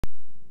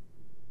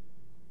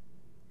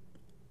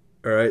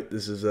All right,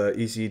 this is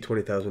ECE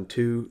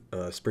 20002,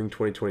 spring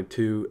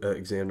 2022,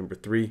 exam number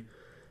 3.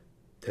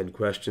 10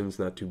 questions,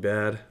 not too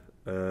bad.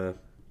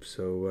 Let's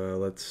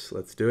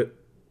do it.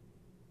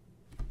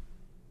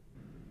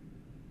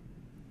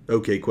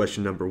 Okay,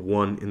 question number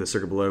 1. In the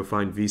circuit below,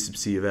 find V sub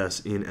c of s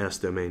in S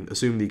domain.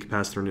 Assume the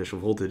capacitor initial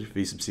voltage,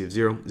 V sub c of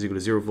 0, is equal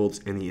to 0 volts,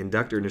 and the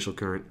inductor initial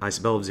current, I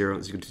sub L of 0,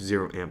 is equal to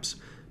 0 amps.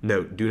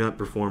 Note, do not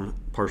perform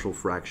partial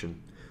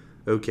fraction.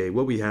 Okay,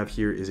 what we have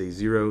here is a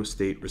zero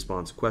state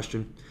response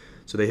question.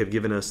 So they have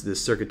given us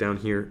this circuit down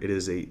here. It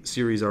is a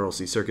series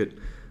RLC circuit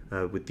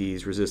with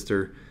these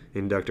resistor,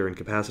 inductor, and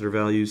capacitor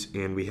values,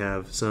 and we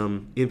have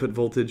some input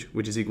voltage,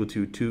 which is equal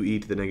to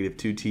 2e to the negative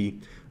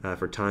 2t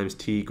for times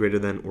t greater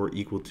than or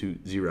equal to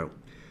 0.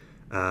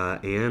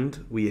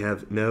 And we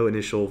have no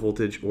initial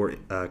voltage or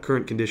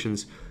current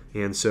conditions,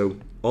 and so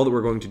all that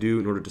we're going to do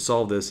in order to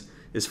solve this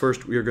is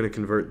first we are going to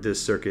convert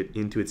this circuit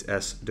into its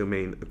S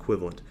domain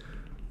equivalent.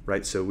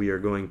 Right, so we are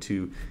going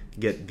to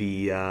get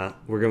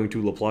we're going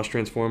to Laplace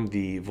transform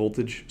the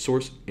voltage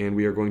source, and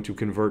we are going to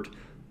convert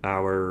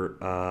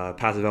our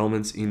passive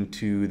elements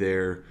into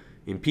their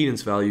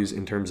impedance values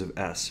in terms of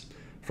S.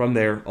 From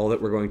there, all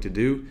that we're going to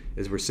do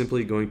is we're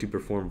simply going to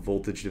perform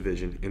voltage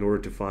division in order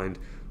to find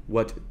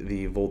what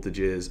the voltage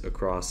is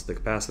across the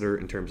capacitor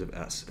in terms of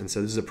S. And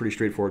so this is a pretty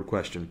straightforward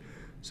question.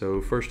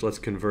 So first, let's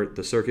convert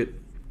the circuit.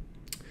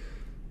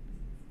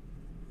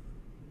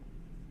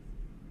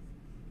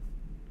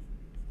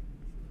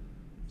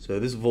 So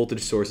this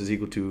voltage source is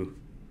equal to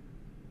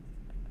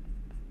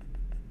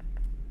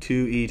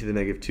 2e to the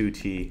negative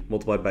 2t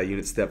multiplied by a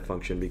unit step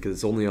function because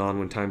it's only on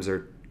when times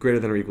are greater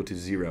than or equal to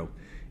 0.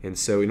 And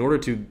so in order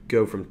to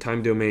go from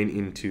time domain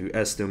into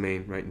S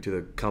domain, right, into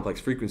the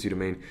complex frequency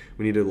domain,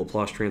 we need to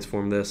Laplace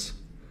transform this.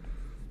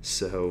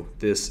 So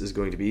this is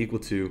going to be equal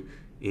to,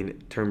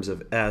 in terms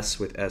of S,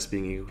 with S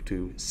being equal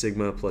to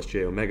sigma plus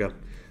j omega,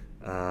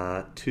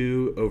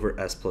 2 over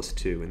S plus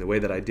 2. And the way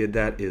that I did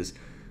that is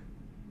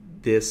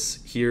this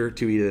here, 2e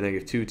to the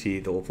negative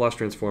 2t, the Laplace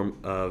transform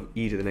of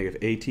e to the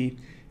negative at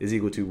is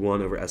equal to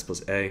 1 over s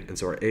plus a, and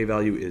so our a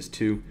value is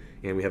 2,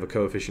 and we have a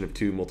coefficient of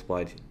 2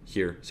 multiplied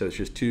here, so it's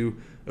just 2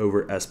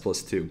 over s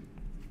plus 2.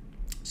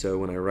 So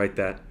when I write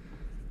that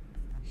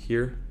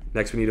here,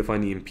 next we need to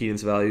find the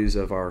impedance values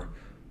of our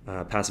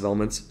passive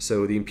elements.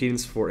 So the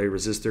impedance for a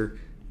resistor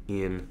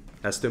in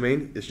S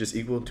domain is just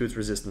equal to its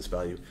resistance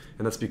value,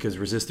 and that's because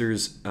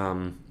resistors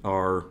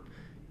are,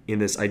 in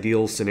this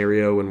ideal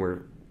scenario when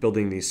we're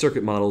building these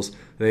circuit models,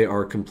 they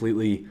are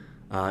completely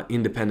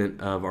independent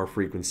of our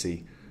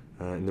frequency.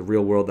 In the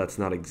real world, that's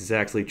not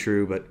exactly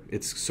true, but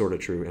it's sort of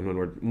true. And when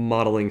we're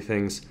modeling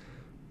things,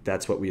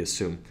 that's what we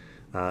assume.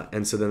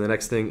 And so then the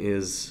next thing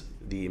is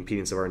the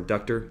impedance of our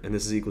inductor, and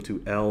this is equal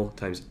to L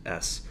times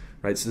S.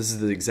 Right? So this is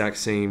the exact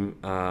same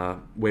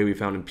way we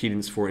found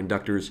impedance for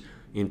inductors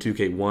in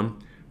 2K1,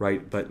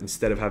 right? But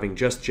instead of having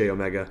just j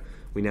omega,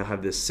 we now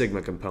have this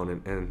sigma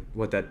component, and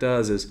what that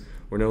does is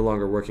we're no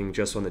longer working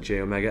just on the j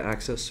omega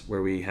axis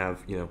where we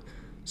have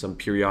some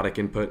periodic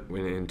input.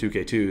 In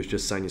 2K2 it's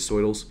just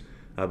sinusoidals,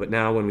 but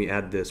now when we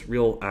add this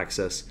real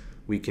axis,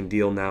 we can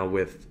deal now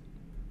with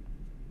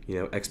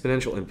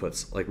exponential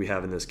inputs like we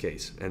have in this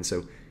case, and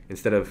so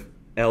instead of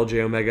L j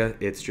omega,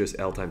 it's just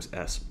L times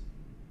S.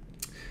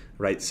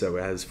 Right, so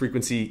as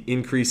frequency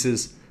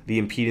increases, the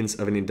impedance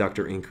of an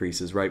inductor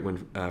increases, right?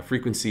 When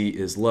frequency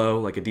is low,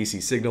 like a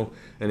DC signal,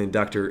 an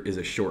inductor is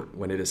a short.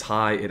 When it is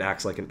high, it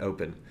acts like an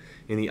open.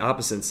 In the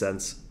opposite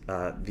sense,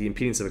 the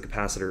impedance of a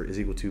capacitor is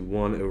equal to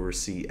 1 over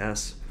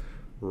CS,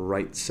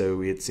 right?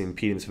 So its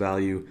impedance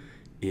value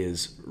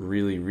is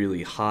really,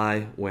 really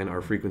high when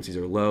our frequencies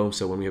are low.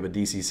 So when we have a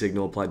DC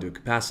signal applied to a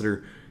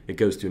capacitor, it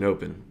goes to an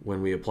open.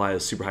 When we apply a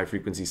super high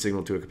frequency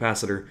signal to a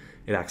capacitor,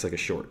 it acts like a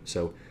short.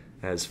 So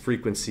as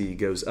frequency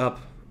goes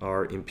up,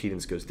 our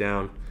impedance goes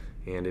down,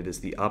 and it is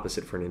the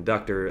opposite for an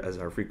inductor. As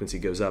our frequency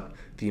goes up,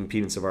 the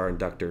impedance of our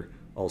inductor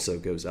also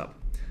goes up.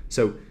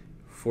 So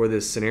for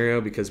this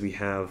scenario, because we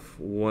have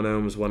 1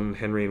 ohms, 1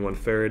 Henry, and 1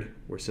 farad,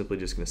 we're simply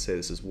just going to say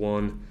this is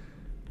 1,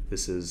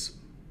 this is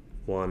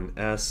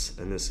 1s,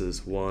 and this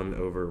is 1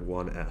 over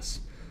 1s.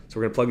 So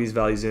we're going to plug these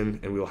values in,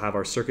 and we will have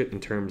our circuit in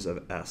terms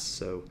of s.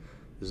 So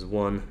this is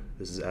 1,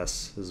 this is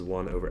s, this is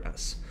 1 over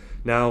s.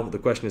 Now the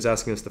question is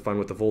asking us to find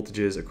what the voltage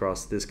is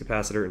across this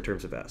capacitor in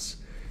terms of s.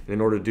 And in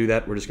order to do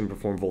that, we're just going to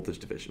perform voltage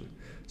division.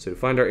 So to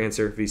find our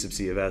answer, V sub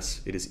c of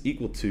s, it is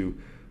equal to,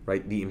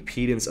 right, the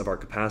impedance of our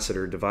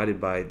capacitor divided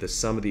by the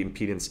sum of the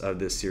impedance of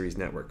this series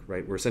network.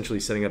 Right? We're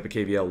essentially setting up a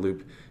KVL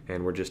loop,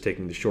 and we're just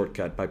taking the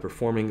shortcut by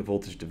performing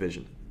voltage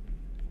division.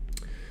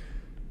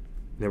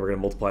 Then we're going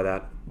to multiply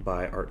that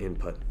by our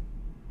input.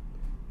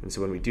 And so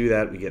when we do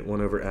that, we get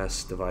 1 over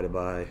s divided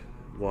by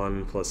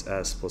 1 plus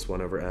s plus 1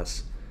 over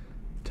s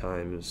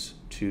times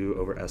 2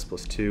 over s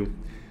plus 2.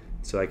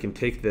 So I can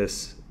take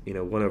this 1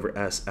 over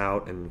s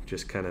out and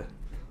just kind of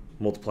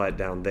multiply it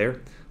down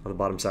there on the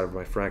bottom side of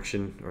my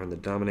fraction, or on the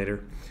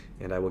denominator,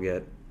 and I will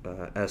get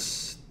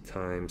s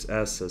times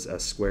s as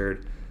s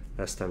squared,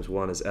 s times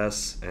 1 is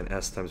s, and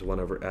s times 1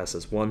 over s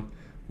is 1.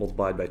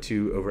 multiplied by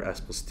 2 over s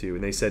plus 2.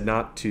 And they said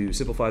not to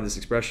simplify this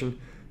expression,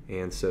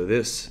 and so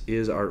this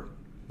is our,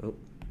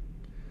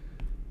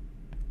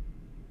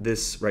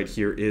 this right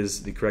here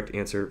is the correct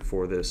answer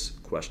for this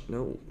question.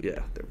 No,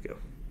 yeah, there we go.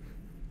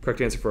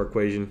 Correct answer for our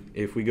equation.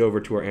 If we go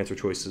over to our answer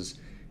choices,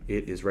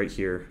 it is right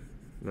here,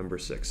 number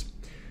 6.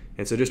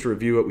 And so just to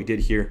review what we did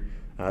here,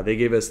 they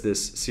gave us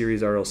this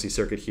series RLC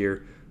circuit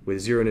here with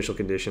 0 initial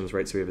conditions,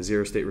 right? So we have a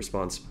 0 state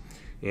response.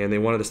 And they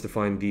wanted us to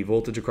find the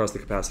voltage across the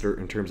capacitor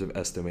in terms of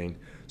S domain.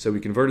 So we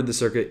converted the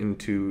circuit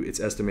into its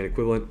S domain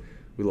equivalent.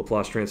 We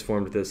Laplace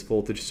transformed this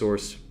voltage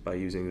source by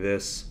using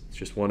this. It's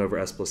just 1 over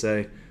S plus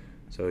A.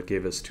 So it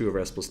gave us 2 over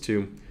S plus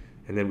 2.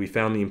 And then we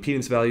found the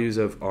impedance values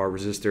of our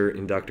resistor,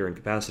 inductor, and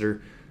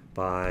capacitor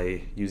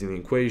by using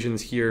the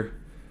equations here.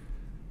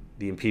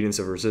 The impedance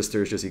of a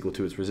resistor is just equal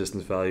to its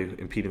resistance value.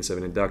 Impedance of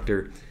an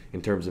inductor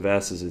in terms of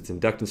S is its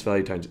inductance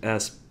value times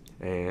S.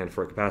 And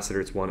for a capacitor,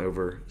 it's 1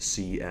 over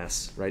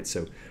CS, right?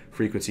 So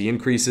frequency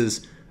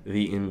increases,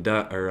 the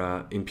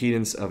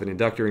impedance of an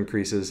inductor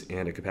increases,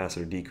 and a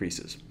capacitor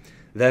decreases.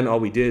 Then all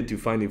we did to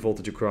find the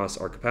voltage across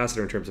our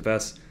capacitor in terms of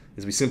S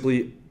is we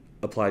simply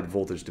applied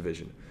voltage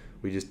division.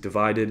 We just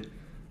divided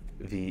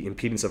the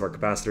impedance of our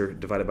capacitor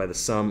divided by the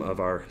sum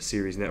of our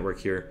series network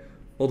here,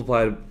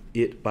 multiplied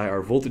it by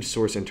our voltage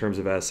source in terms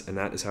of S, and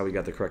that is how we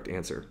got the correct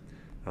answer.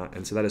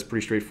 And so that is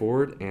pretty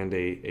straightforward and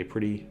a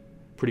pretty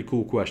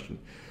cool question.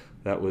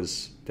 That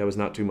was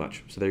not too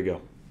much. So there you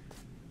go.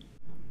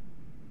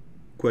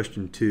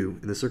 Question 2.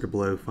 In the circuit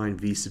below, find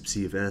V sub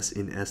c of S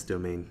in S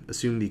domain.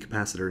 Assume the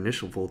capacitor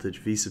initial voltage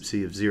V sub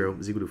c of 0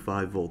 is equal to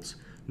 5 volts.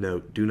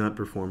 Note, do not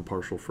perform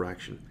partial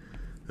fraction.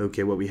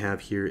 Okay, what we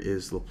have here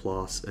is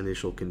Laplace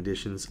initial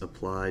conditions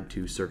applied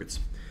to circuits.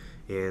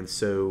 And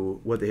so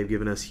what they have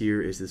given us here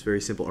is this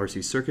very simple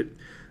RC circuit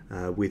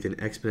with an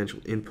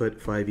exponential input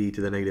 5e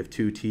to the negative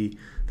 2t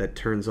that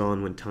turns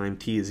on when time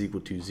t is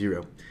equal to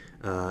 0.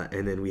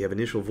 And then we have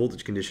initial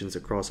voltage conditions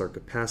across our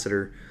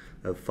capacitor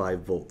of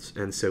 5 volts.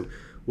 And so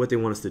what they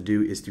want us to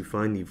do is to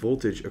find the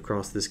voltage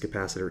across this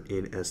capacitor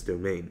in S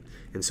domain.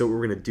 And so what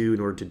we're going to do in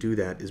order to do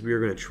that is we are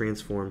going to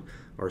transform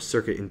our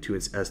circuit into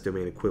its S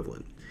domain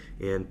equivalent.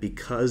 And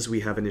because we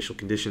have initial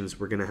conditions,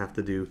 we're going to have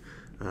to do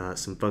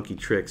some funky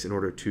tricks in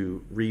order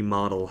to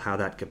remodel how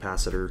that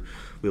capacitor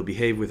will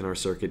behave within our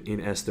circuit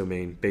in S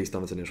domain based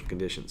on its initial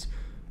conditions.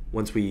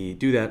 Once we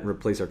do that and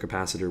replace our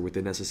capacitor with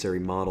the necessary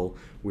model,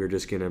 we're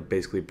just going to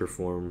basically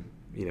perform,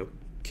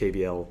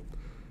 KVL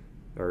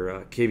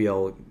or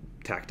KVL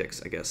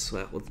tactics, I guess.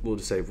 We'll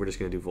just say we're just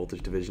going to do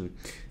voltage division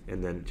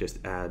and then just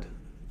add.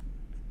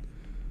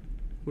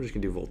 We're just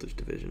going to do voltage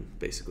division,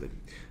 basically.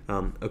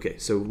 Okay,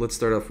 so let's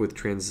start off with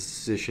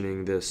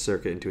transitioning this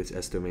circuit into its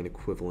S domain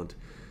equivalent.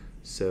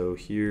 So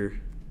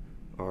here,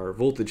 our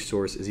voltage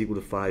source is equal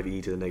to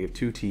 5e to the negative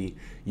 2t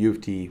u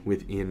of t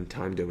within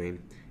time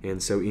domain.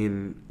 And so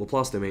in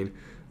Laplace domain,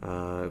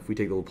 if we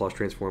take the Laplace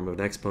transform of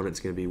an exponent, it's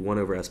going to be 1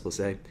 over s plus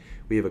a.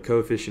 We have a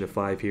coefficient of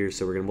 5 here,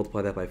 so we're going to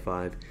multiply that by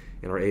 5,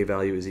 and our a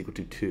value is equal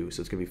to 2.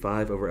 So it's going to be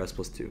 5 over s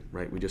plus 2,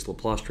 right? We just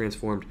Laplace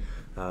transformed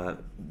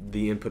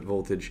the input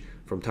voltage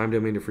from time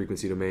domain to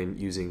frequency domain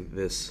using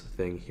this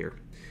thing here.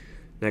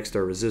 Next,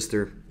 our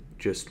resistor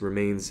just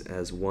remains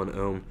as 1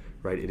 ohm,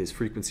 right? It is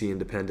frequency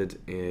independent,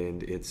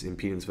 and its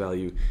impedance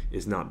value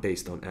is not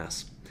based on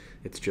S.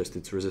 It's just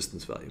its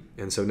resistance value.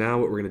 And so now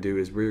what we're going to do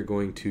is we're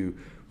going to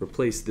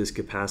replace this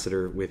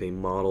capacitor with a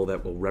model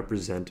that will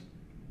represent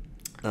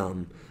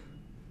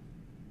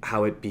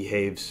how it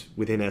behaves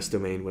within S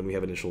domain when we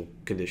have initial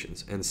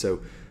conditions. And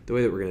so the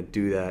way that we're going to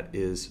do that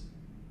is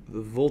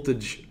the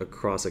voltage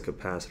across a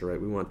capacitor, right?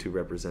 We want to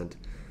represent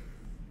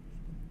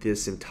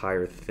this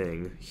entire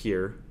thing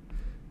here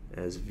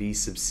as V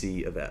sub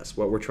c of S,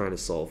 what we're trying to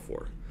solve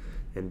for.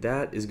 And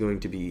that is going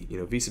to be,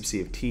 V sub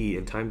c of t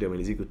in time domain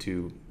is equal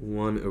to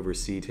 1 over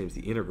c times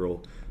the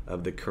integral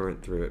of the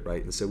current through it,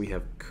 right? And so we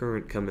have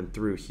current coming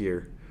through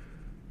here,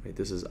 right?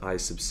 This is I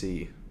sub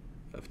c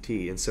of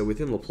t. And so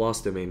within Laplace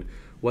domain,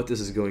 what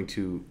this is going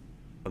to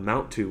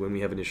amount to when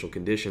we have initial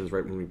conditions,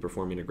 right, when we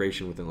perform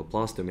integration within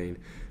Laplace domain,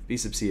 V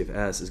sub c of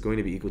S is going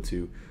to be equal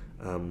to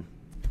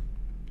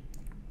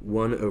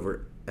 1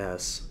 over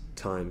s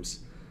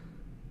times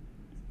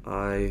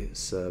I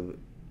sub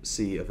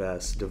c of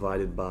s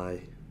divided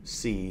by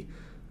c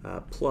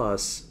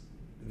plus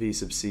v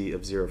sub c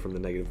of 0 from the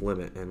negative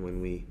limit. And when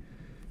we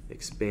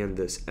expand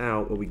this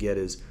out, what we get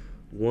is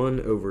 1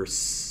 over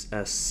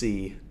sc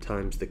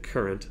times the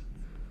current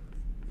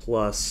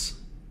plus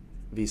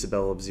v sub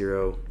l of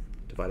 0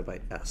 divided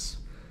by s.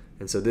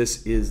 And so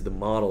this is the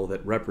model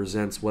that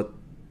represents what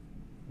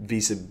v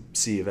sub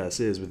c of s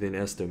is within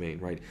S domain,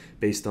 right?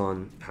 Based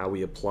on how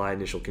we apply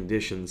initial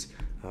conditions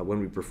when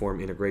we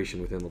perform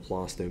integration within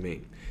Laplace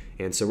domain.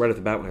 And so right off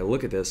the bat, when I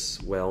look at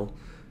this, well,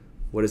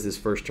 what is this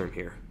first term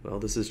here? Well,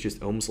 this is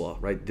just Ohm's law,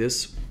 right?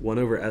 This 1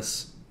 over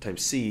s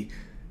times c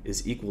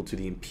is equal to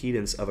the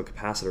impedance of a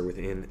capacitor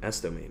within S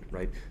domain,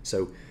 right?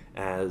 So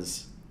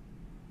as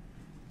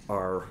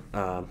our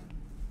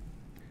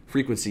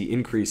frequency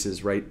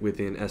increases, right,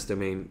 within S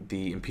domain,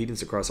 the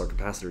impedance across our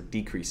capacitor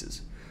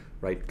decreases,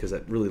 right? Because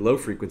at really low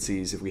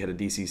frequencies, if we had a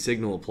DC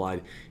signal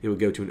applied, it would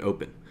go to an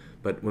open.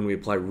 But when we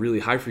apply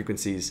really high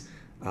frequencies,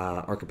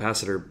 our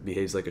capacitor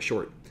behaves like a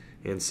short.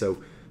 And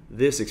so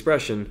this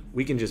expression,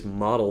 we can just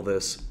model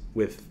this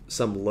with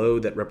some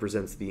load that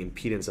represents the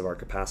impedance of our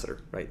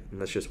capacitor, right?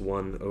 And that's just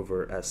 1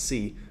 over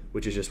SC,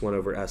 which is just 1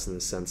 over S in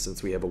this sense,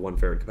 since we have a 1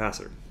 farad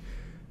capacitor.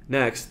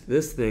 Next,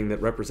 this thing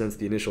that represents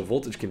the initial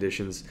voltage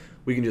conditions,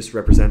 we can just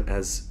represent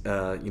as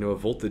a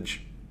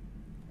voltage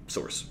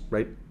source,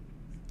 right?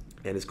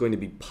 And it's going to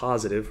be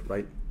positive,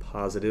 right?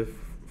 Positive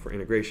for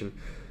integration.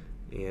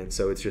 And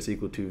so it's just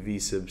equal to V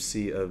sub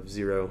C of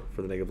 0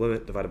 for the negative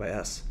limit divided by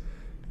S,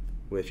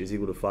 which is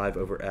equal to 5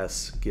 over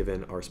S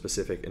given our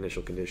specific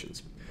initial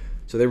conditions.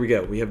 So there we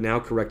go. We have now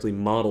correctly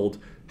modeled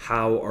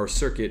how our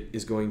circuit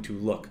is going to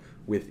look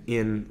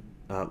within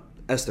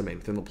S domain,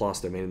 within Laplace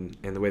domain,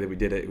 and the way that we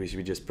did it was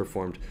we just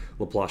performed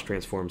Laplace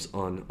transforms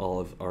on all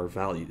of our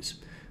values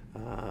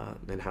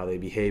and how they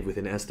behave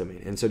within S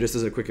domain. And so just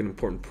as a quick and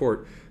important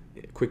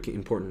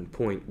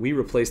point, we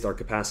replaced our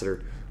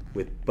capacitor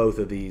with both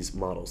of these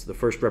models. The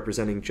first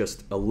representing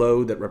just a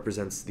load that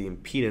represents the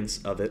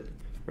impedance of it,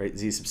 right,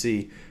 Z sub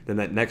C. Then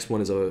that next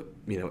one is an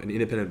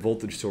independent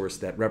voltage source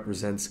that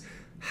represents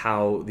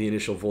how the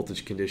initial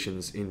voltage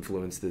conditions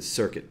influence this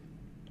circuit.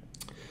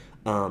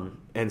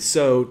 And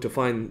so to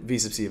find V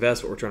sub C of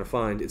S, what we're trying to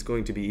find, it's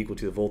going to be equal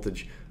to the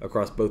voltage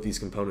across both these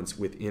components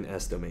within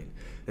S domain.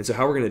 And so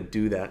how we're going to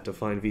do that to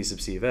find V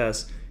sub C of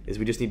S is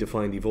we just need to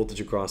find the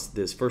voltage across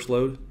this first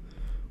load,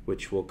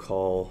 which we'll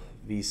call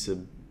V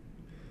sub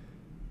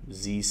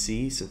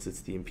ZC, since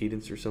it's the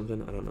impedance or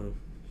something, I don't know,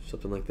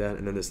 something like that.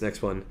 And then this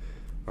next one,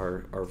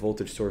 our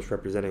voltage source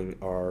representing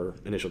our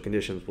initial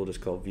conditions, we'll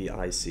just call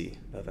VIC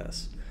of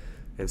S.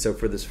 And so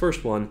for this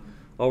first one,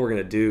 all we're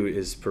going to do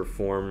is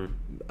perform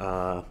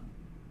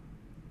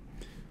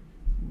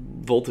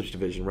voltage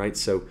division, right?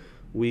 So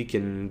we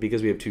can,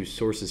 because we have two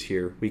sources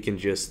here, we can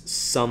just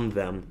sum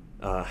them,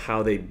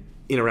 how they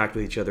interact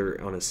with each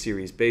other on a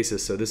series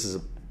basis. So this is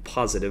a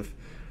positive,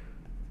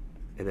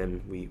 and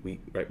then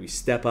we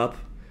step up,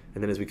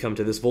 and then as we come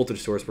to this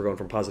voltage source, we're going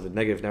from positive to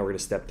negative. Now we're going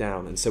to step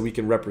down, and so we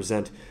can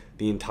represent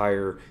the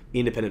entire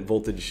independent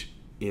voltage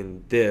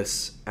in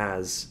this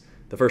as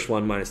the first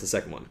one minus the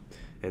second one.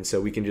 And so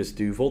we can just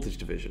do voltage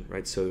division,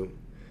 right? So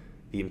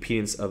the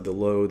impedance of the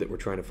load that we're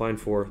trying to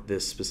find for,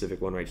 this specific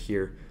one right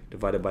here,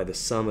 divided by the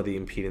sum of the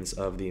impedance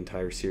of the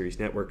entire series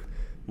network,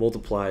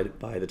 multiplied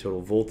by the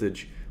total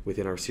voltage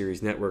within our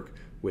series network,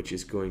 which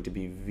is going to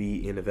be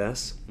V in of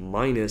S,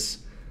 minus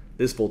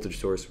this voltage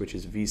source, which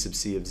is V sub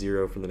C of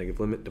 0 from the negative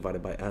limit,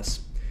 divided by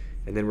S.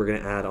 And then we're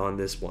going to add on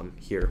this one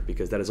here,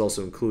 because that is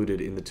also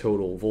included in the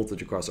total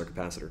voltage across our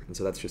capacitor. And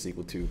so that's just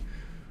equal to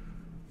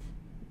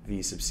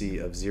V sub C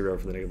of 0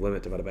 from the negative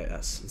limit divided by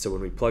S. And so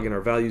when we plug in our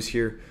values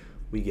here,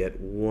 we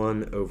get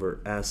 1 over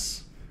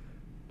S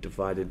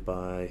divided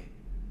by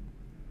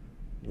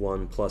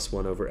 1 plus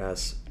 1 over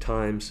S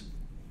times,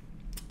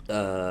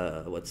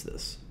 what's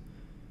this?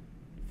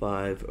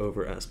 5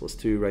 over S plus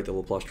 2, right? The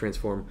Laplace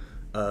transform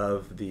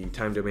of the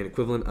time domain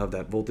equivalent of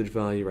that voltage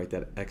value, right?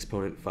 That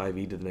exponent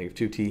 5e to the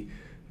negative 2t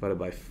divided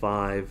by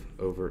 5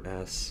 over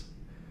S.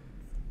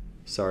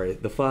 Sorry,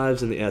 the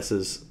 5s and the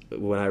S's,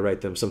 when I write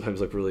them, sometimes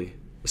look really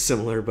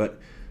similar, but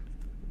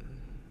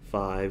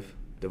 5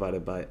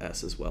 divided by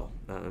S as well,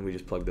 and we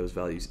just plug those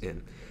values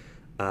in.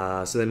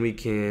 So then we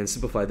can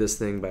simplify this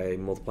thing by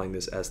multiplying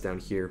this S down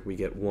here. We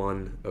get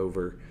 1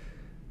 over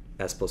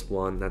S plus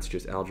 1, that's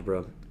just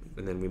algebra,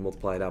 and then we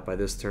multiply it out by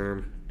this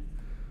term,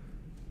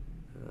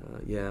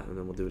 and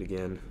then we'll do it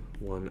again,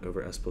 1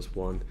 over S plus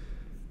 1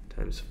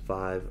 times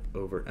 5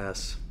 over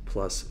S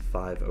plus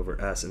 5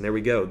 over S, and there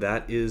we go.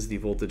 That is the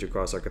voltage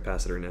across our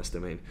capacitor in S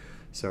domain.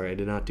 Sorry, I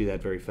did not do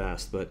that very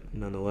fast, but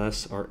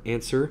nonetheless, our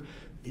answer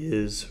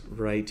is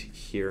right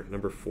here,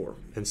 number 4.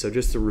 And so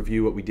just to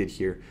review what we did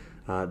here,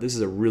 this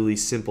is a really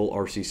simple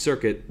RC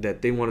circuit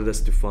that they wanted us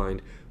to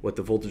find what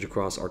the voltage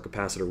across our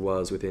capacitor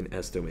was within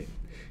S domain.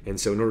 And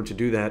so in order to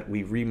do that,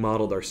 we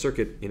remodeled our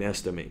circuit in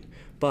S domain.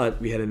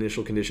 But we had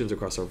initial conditions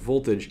across our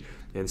voltage,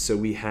 and so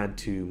we had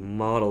to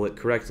model it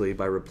correctly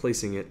by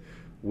replacing it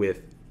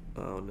with,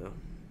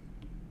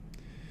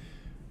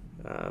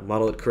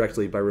 model it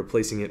correctly by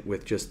replacing it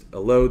with just a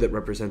load that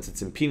represents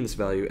its impedance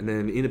value, and then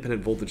an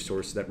independent voltage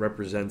source that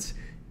represents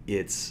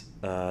its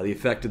the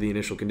effect of the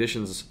initial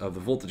conditions of the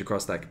voltage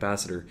across that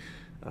capacitor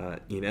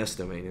in S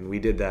domain. And we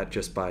did that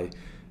just by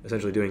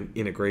essentially doing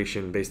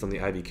integration based on the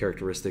IV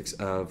characteristics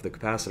of the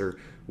capacitor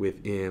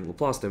within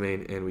Laplace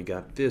domain, and we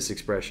got this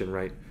expression,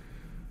 right,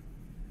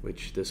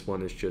 which this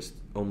one is just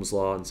Ohm's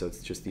law, and so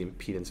it's just the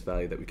impedance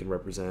value that we can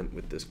represent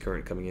with this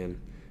current coming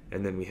in.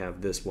 And then we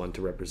have this one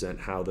to represent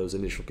how those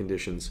initial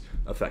conditions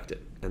affect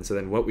it. And so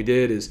then what we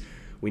did is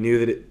we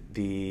knew that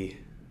the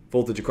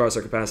voltage across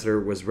our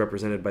capacitor was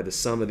represented by the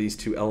sum of these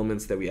two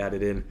elements that we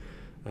added in,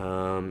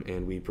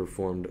 and we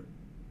performed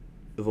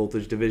the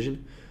voltage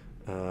division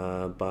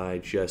by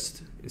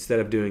just, instead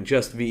of doing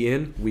just V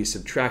in, we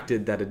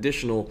subtracted that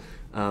additional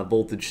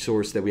voltage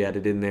source that we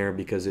added in there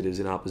because it is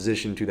in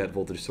opposition to that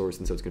voltage source,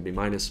 and so it's going to be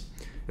minus.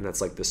 and that's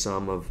like the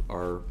sum of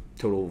our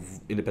total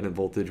independent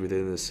voltage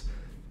within this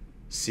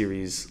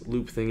series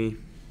loop thingy.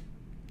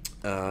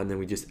 And then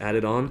we just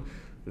added on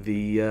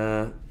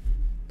the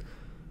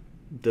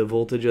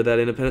voltage of that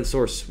independent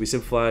source. We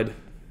simplified,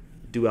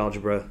 do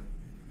algebra,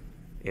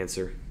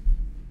 answer,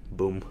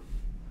 boom.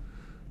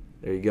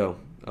 There you go.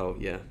 Oh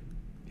yeah,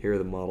 here are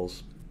the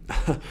models.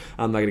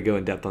 I'm not going to go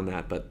in depth on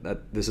that,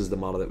 but this is the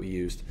model that we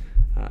used.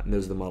 And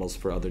those are the models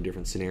for other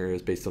different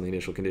scenarios based on the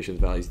initial conditions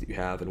values that you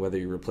have and whether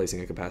you're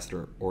replacing a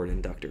capacitor or an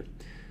inductor.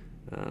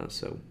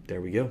 So there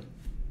we go.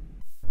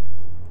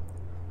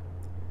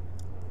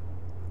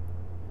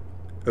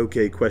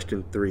 Okay,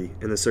 question 3.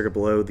 In the circuit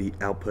below, the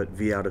output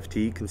V out of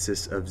t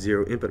consists of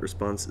 0 input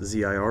response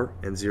ZIR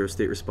and 0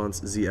 state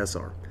response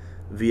ZSR.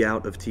 V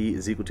out of t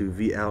is equal to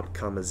V out,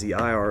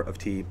 ZIR of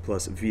t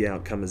plus V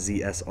out,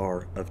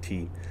 ZSR of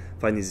t.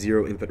 Find the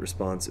 0 input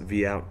response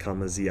V out,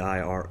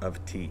 ZIR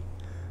of t.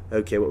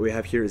 Okay, what we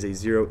have here is a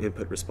 0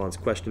 input response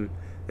question,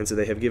 and so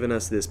they have given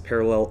us this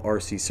parallel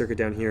RC circuit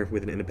down here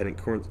with an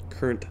independent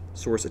current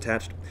source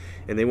attached,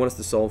 and they want us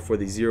to solve for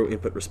the 0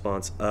 input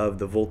response of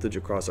the voltage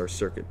across our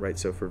circuit, right?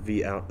 So for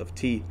V out of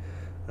t,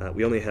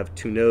 we only have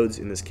 2 nodes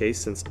in this case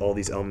since all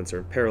these elements are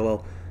in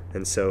parallel,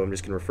 and so I'm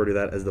just going to refer to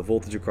that as the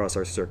voltage across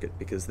our circuit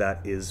because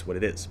that is what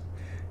it is.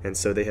 And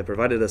so they have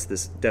provided us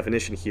this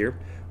definition here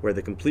where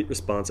the complete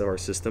response of our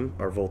system,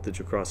 our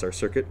voltage across our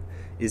circuit,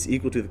 is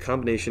equal to the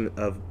combination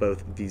of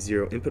both the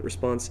 0 input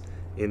response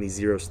and the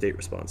 0 state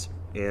response.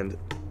 And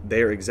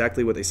they are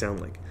exactly what they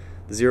sound like.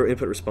 The 0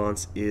 input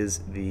response is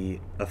the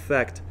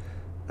effect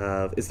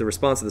of, it's the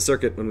response of the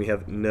circuit when we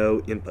have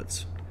no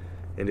inputs.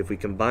 And if we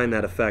combine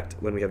that effect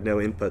when we have no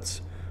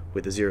inputs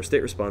with the 0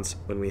 state response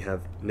when we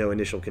have no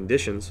initial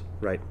conditions,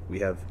 right, we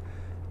have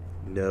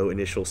no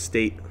initial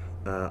state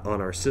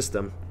on our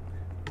system,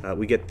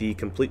 we get the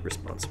complete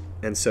response.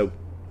 And so,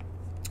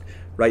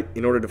 right,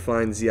 in order to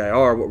find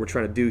ZIR, what we're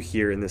trying to do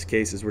here in this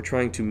case is we're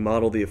trying to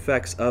model the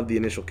effects of the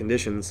initial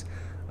conditions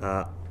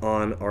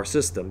on our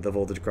system, the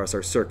voltage across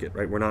our circuit,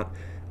 right? We're not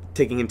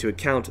taking into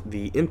account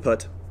the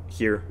input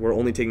here, we're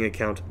only taking into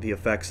account the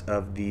effects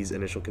of these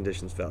initial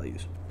conditions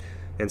values.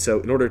 And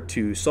so in order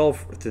to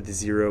solve to the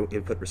 0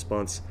 input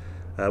response,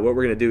 what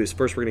we're going to do is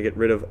first we're going to get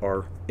rid of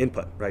our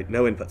input, right?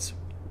 No inputs,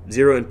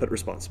 0 input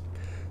response.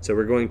 So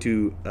we're going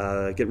to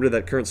get rid of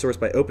that current source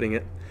by opening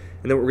it,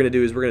 and then what we're going to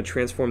do is we're going to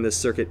transform this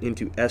circuit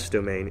into S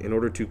domain in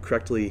order to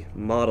correctly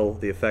model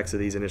the effects of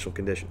these initial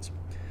conditions.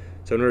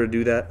 So in order to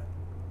do that,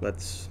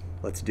 let's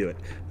do it.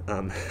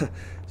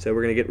 So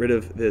we're going to get rid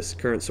of this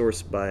current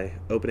source by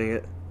opening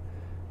it,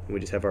 and we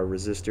just have our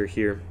resistor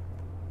here,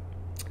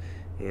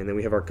 and then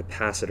we have our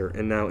capacitor.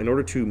 And now in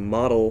order to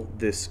model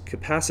this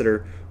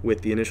capacitor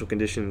with the initial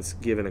conditions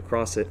given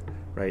across it,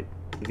 right,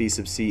 V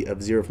sub c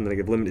of 0 from the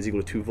negative limit is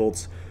equal to 2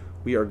 volts,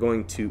 we are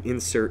going to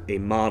insert a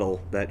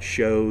model that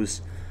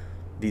shows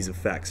these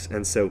effects.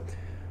 And so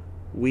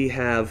we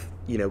have,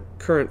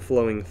 current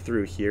flowing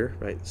through here,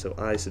 right? So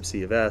I sub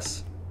c of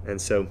s, and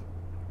so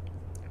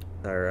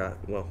our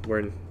well, we're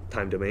in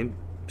time domain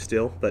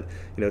still, but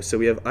so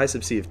we have I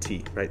sub c of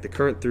t, right? The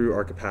current through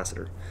our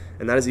capacitor,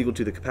 and that is equal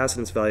to the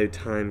capacitance value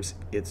times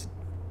its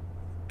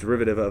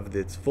derivative of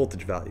its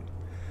voltage value.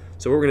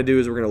 So what we're going to do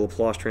is we're going to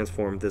Laplace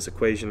transform this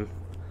equation.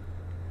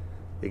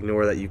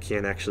 Ignore that you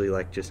can't actually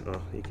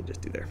you can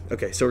just do there.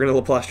 Okay, so we're going to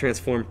Laplace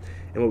transform,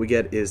 and what we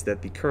get is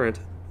that the current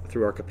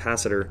through our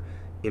capacitor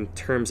in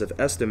terms of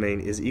S domain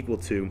is equal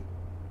to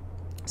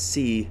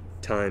C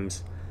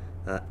times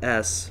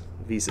S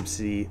V sub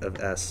c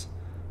of S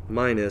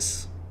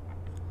minus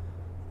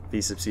V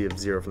sub c of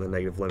 0 from the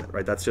negative limit,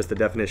 right? That's just the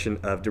definition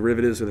of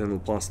derivatives within the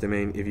Laplace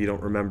domain. If you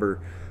don't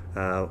remember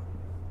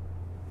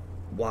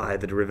why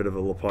the derivative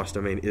of the Laplace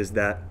domain is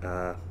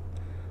that,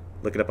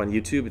 look it up on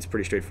YouTube. It's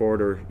pretty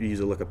straightforward, or you use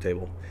a lookup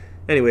table.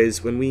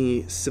 Anyways, when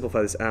we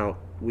simplify this out,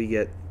 we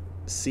get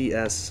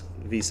CS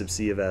V sub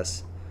c of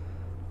S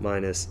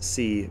minus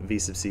C V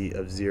sub c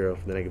of 0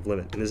 from the negative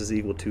limit. And this is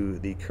equal to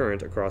the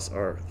current across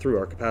through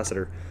our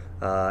capacitor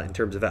in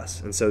terms of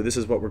S. And so this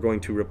is what we're going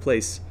to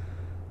replace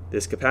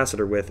this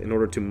capacitor with in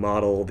order to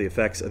model the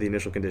effects of the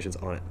initial conditions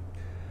on it.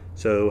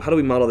 So how do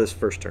we model this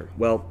first term?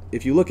 Well,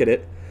 if you look at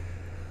it,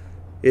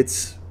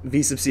 it's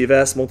V sub c of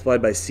S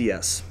multiplied by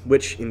CS,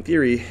 which in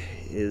theory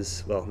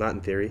is, well, not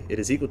in theory, it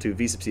is equal to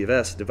V sub c of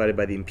S divided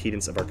by the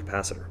impedance of our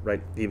capacitor,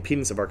 right? The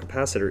impedance of our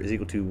capacitor is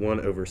equal to 1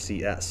 over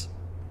CS.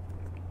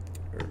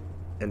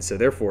 And so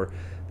therefore,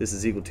 this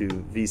is equal to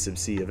V sub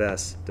c of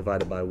S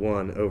divided by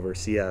 1 over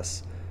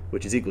CS,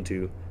 which is equal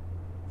to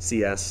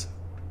CS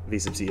V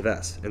sub c of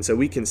S. And so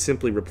we can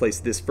simply replace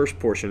this first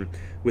portion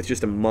with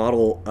just a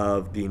model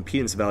of the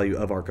impedance value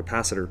of our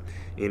capacitor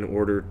in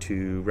order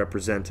to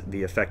represent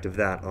the effect of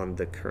that on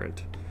the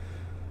current,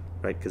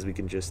 right? Because we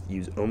can just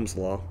use Ohm's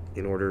law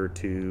in order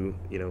to,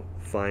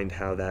 find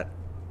how that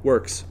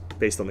works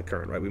based on the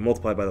current, right? We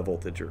multiply by the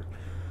voltage or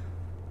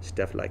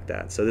stuff like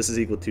that. So this is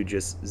equal to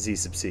just Z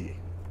sub c,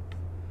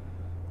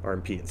 our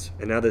impedance.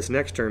 And now this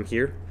next term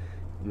here,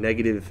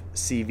 negative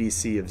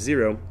CVC of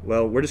 0,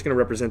 well, we're just going to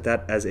represent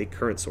that as a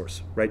current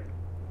source, right?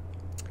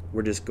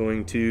 we're just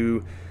going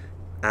to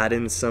add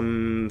in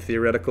some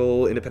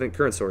theoretical independent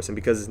current source, and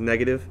because it's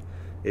negative,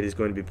 it is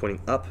going to be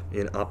pointing up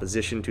in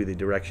opposition to the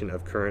direction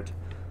of current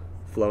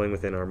flowing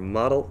within our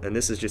model, and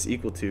this is just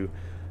equal to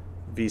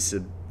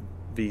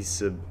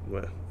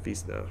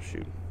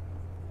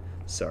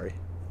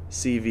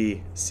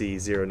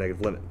CVC0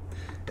 negative limit,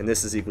 and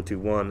this is equal to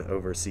 1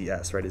 over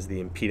CS, right, is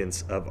the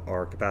impedance of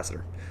our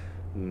capacitor,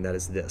 and that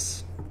is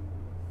this.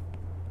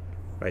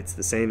 Right, it's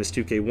the same as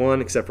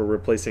 2K1 except for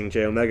replacing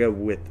j omega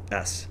with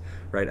S.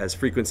 Right, as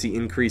frequency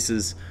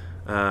increases,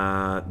 the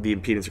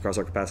impedance across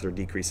our capacitor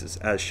decreases,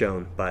 as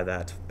shown by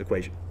that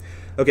equation.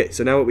 Okay,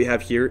 so now what we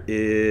have here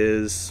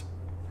is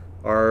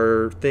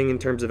our thing in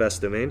terms of S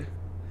domain,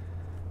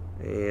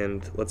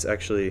 and let's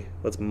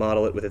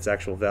model it with its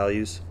actual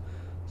values.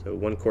 So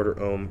 1/4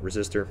 ohm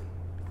resistor.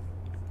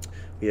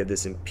 We have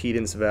this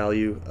impedance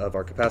value of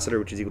our capacitor,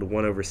 which is equal to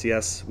 1 over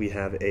CS. We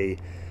have a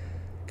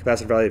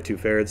capacitor value of 2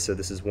 farads, so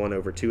this is 1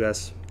 over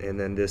 2s, and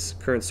then this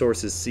current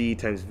source is C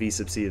times V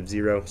sub C of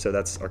 0, so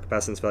that's our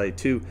capacitance value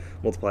 2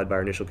 multiplied by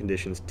our initial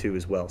conditions 2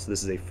 as well. So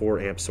this is a 4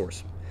 amp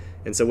source.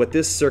 And so what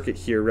this circuit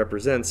here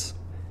represents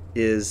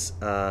is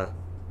the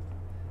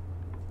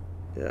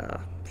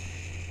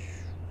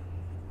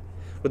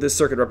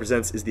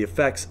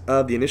effects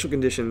of the initial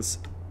conditions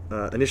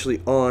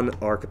initially on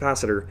our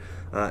capacitor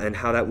and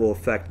how that will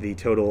affect the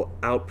total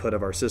output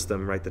of our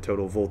system, right, the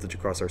total voltage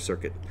across our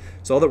circuit.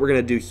 So all that we're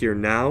going to do here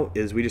now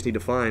is we just need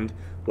to find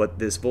what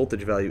this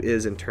voltage value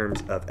is in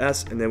terms of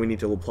S, and then we need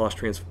to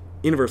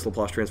inverse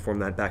Laplace transform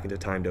that back into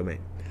time domain.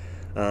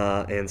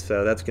 And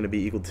so that's going to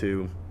be equal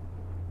to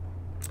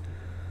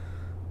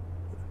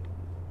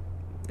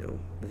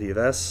V of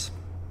S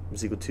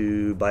is equal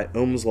to, by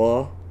Ohm's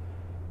law,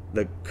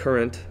 the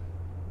current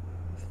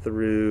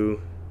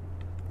through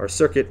our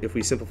circuit. If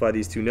we simplify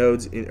these two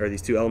nodes, or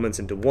these two elements,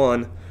 into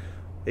one,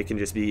 it can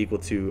just be equal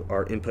to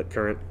our input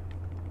current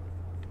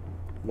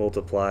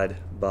multiplied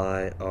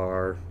by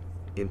our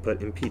input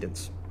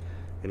impedance.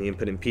 And the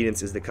input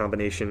impedance is the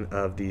combination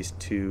of these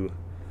two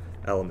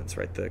elements,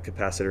 right? The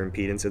capacitor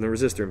impedance and the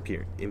resistor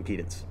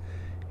impedance.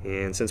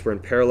 And since we're in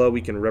parallel,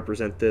 we can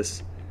represent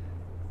this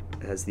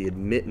as the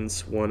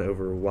admittance 1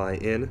 over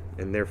Yn,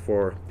 and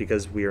therefore,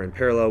 because we are in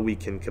parallel, we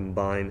can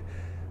combine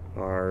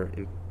our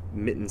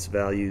admittance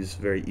values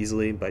very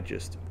easily by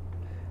just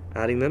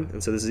adding them.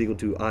 And so this is equal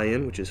to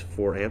In, which is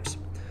 4 amps,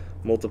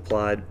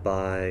 multiplied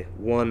by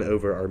 1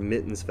 over our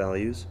admittance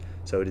values.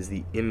 So it is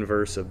the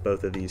inverse of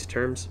both of these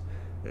terms,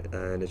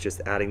 and it's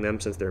just adding them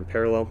since they're in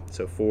parallel.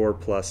 So 4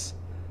 plus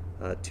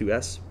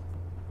 2s,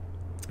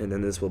 and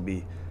then this will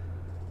be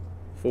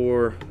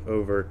 4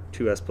 over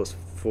 2s plus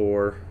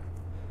 4,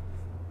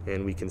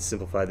 and we can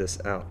simplify this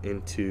out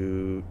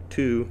into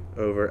 2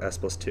 over s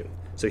plus 2.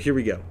 So here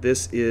we go.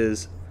 This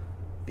is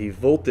the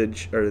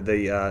voltage, or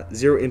the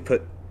zero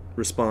input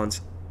response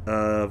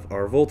of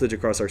our voltage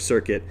across our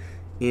circuit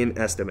in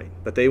S domain,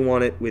 but they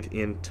want it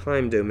within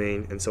time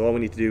domain, and so all we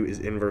need to do is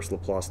inverse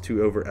Laplace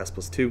 2 over s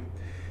plus 2,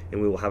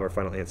 and we will have our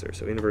final answer.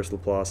 So inverse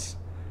Laplace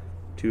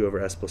 2 over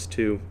s plus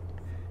 2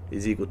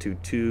 is equal to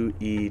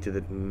 2e to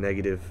the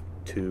negative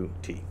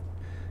 2t,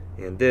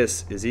 and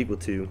this is equal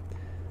to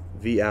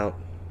V out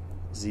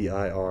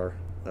ZIR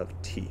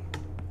of t.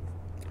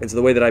 And so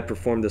the way that I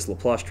perform this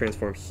Laplace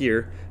transform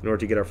here in order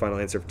to get our final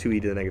answer of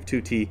 2e to the negative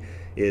 2t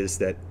is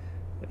that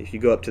if you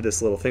go up to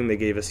this little thing they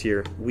gave us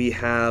here, we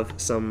have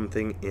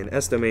something in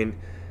S domain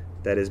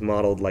that is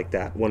modeled like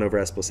that, 1 over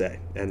s plus a.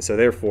 And so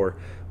therefore,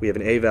 we have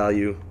an a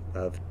value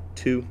of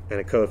 2 and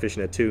a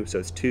coefficient of 2, so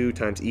it's 2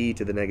 times e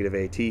to the negative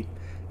at,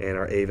 and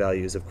our a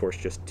value is, of course,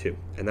 just 2.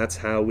 And that's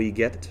how we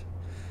get it.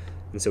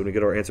 And so when we go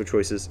to our answer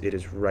choices, it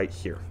is right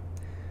here.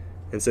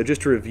 And so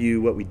just to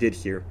review what we did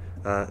here,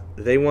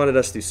 they wanted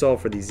us to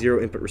solve for the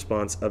zero input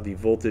response of the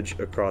voltage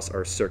across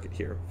our circuit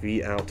here,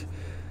 V out,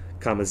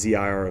 comma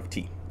ZIR of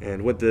t.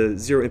 And what the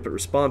zero input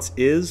response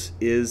is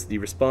the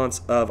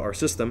response of our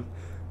system,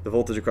 the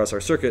voltage across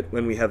our circuit,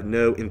 when we have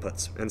no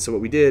inputs. And so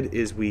what we did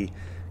is we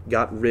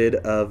got rid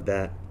of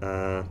that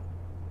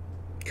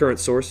current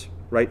source,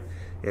 right?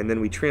 And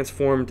then we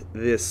transformed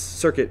this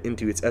circuit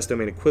into its S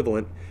domain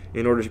equivalent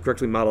in order to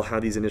correctly model how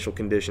these initial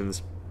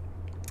conditions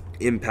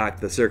impact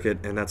the circuit,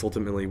 and that's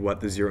ultimately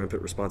what the zero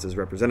input response is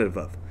representative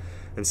of.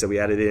 And so we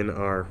added in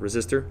our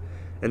resistor,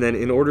 and then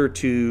in order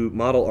to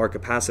model our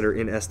capacitor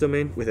in S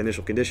domain with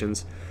initial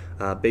conditions,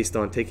 based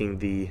on taking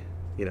the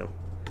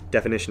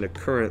definition of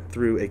current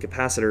through a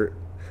capacitor,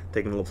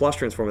 taking the Laplace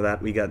transform of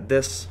that, we got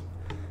this,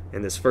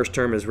 and this first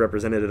term is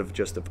representative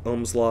just of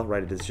Ohm's law,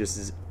 right? It is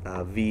just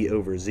V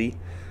over Z.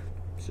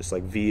 It's just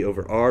like V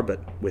over R, but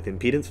with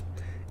impedance.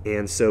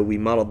 And so we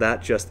modeled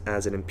that just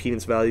as an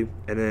impedance value,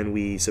 and then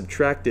we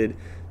subtracted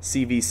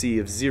CVC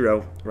of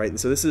 0, right? And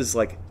so this is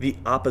like the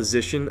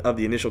opposition of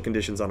the initial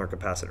conditions on our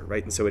capacitor,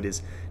 right? And so it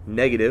is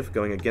negative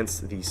going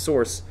against the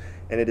source,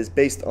 and it is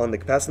based on the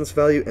capacitance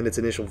value and its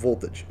initial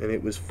voltage, and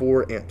it was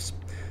 4 amps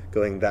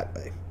going that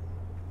way.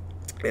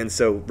 And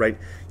so, right,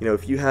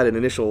 if you had an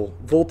initial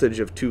voltage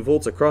of 2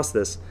 volts across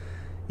this,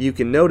 you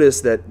can notice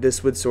that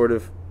this would sort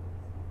of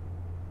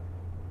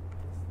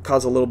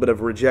cause a little bit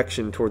of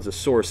rejection towards the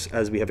source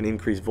as we have an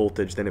increased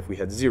voltage than if we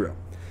had 0.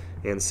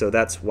 And so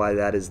that's why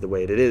that is the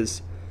way it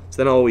is. So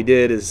then all we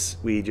did is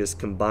we just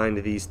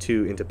combined these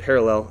two into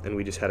parallel, and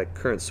we just had a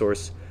current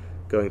source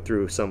going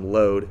through some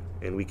load,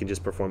 and we can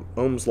just perform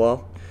Ohm's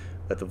law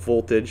that the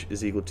voltage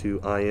is equal to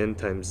In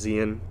times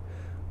Zn.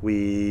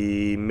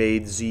 We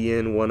made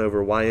Zn 1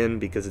 over Yn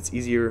because it's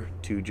easier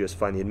to just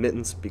find the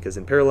admittance, because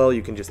in parallel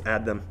you can just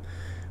add them.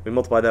 We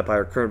multiplied that by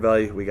our current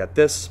value, we got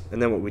this, and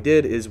then what we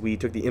did is we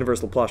took the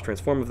inverse Laplace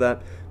transform of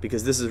that,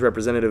 because this is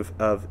representative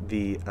of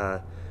the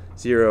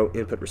 0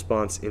 input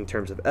response in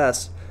terms of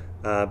S,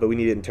 but we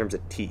need it in terms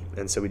of t,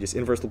 and so we just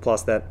inverse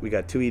Laplace that. We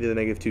got 2e to the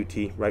negative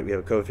 2t, right? We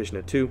have a coefficient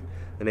of 2,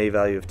 an a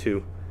value of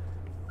 2.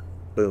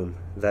 Boom,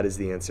 that is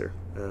the answer.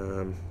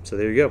 So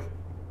there you go.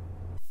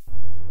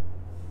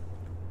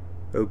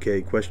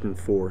 Okay, question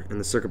 4. In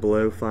the circuit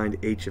below, find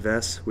h of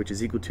s, which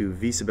is equal to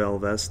v sub l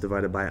of s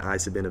divided by I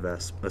sub n of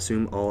s.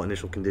 Assume all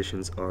initial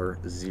conditions are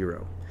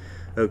 0.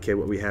 Okay,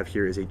 what we have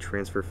here is a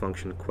transfer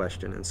function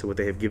question, and so what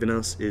they have given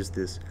us is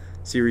this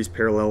series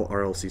parallel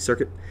RLC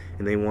circuit,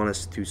 and they want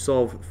us to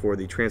solve for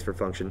the transfer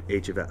function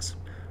h of s.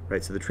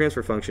 Right, so the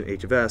transfer function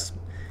h of s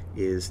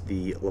is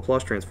the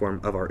Laplace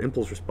transform of our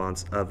impulse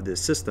response of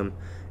this system,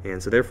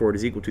 and so therefore it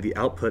is equal to the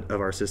output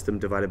of our system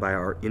divided by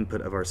our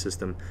input of our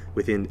system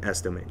within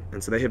S domain.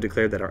 And so they have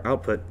declared that our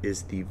output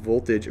is the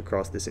voltage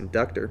across this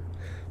inductor,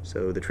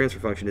 so the transfer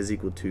function is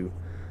equal to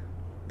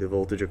the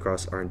voltage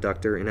across our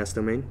inductor in S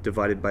domain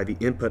divided by the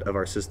input of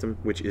our system,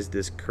 which is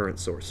this current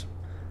source,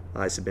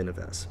 I sub n of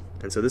s.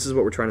 And so this is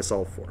what we're trying to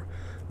solve for.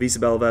 V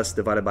sub L of s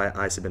divided by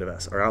I sub n of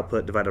s, our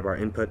output divided by our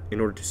input, in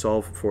order to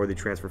solve for the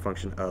transfer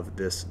function of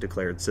this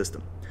declared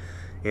system.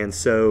 And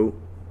so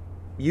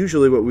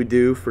usually what we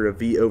do for a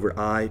V over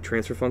I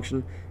transfer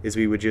function is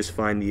we would just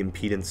find the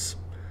impedance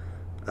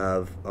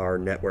of our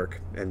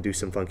network and do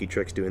some funky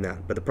tricks doing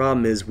that. But the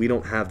problem is we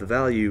don't have the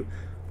value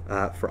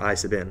for I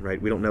sub n,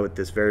 right? We don't know what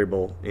this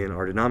variable in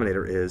our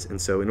denominator is,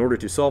 and so in order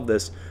to solve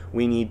this,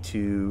 we need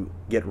to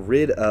get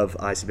rid of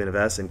I sub n of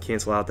s and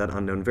cancel out that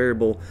unknown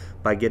variable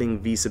by getting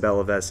V sub L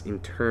of s in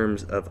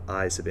terms of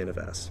I sub n of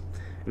s.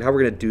 And how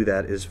we're going to do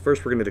that is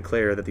first we're going to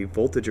declare that the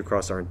voltage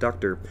across our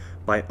inductor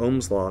by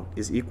Ohm's law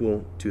is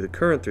equal to the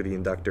current through the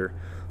inductor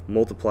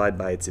multiplied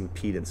by its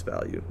impedance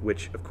value,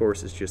 which of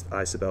course is just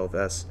I sub L of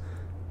s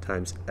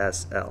times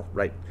SL,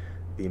 right?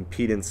 The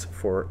impedance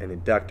for an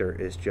inductor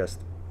is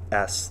just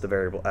S, the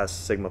variable S,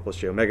 sigma plus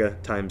j omega,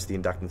 times the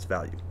inductance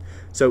value.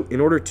 So in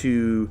order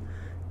to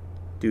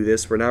do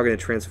this, we're now going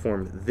to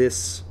transform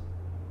this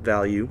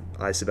value,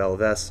 I sub L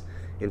of s,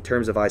 in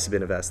terms of I sub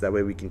n of s. That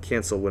way we can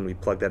cancel when we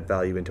plug that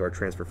value into our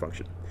transfer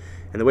function.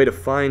 And the way to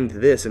find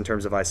this in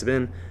terms of I sub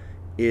n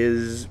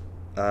is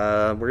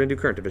we're going to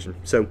do current division.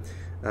 So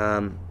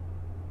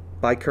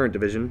by current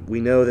division, we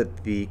know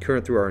that the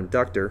current through our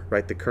inductor,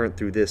 right, the current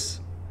through this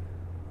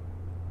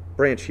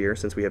branch here,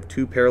 since we have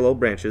two parallel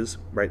branches,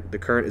 right, the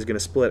current is going to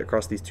split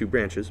across these two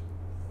branches,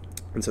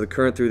 and so the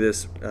current through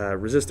this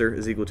resistor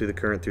is equal to the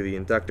current through the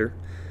inductor.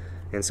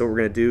 And so what we're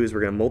going to do is we're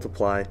going to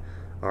multiply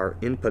our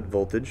input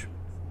voltage,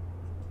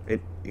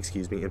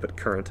 input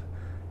current,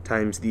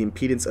 times the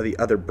impedance of the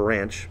other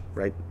branch,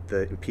 right,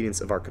 the impedance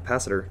of our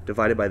capacitor,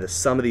 divided by the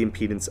sum of the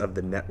impedance of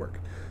the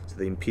network. So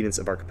the impedance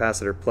of our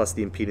capacitor plus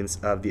the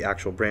impedance of the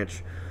actual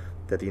branch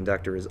that the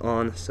inductor is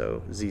on,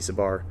 so Z sub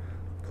R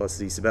plus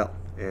Z sub L.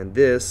 And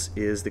this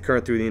is the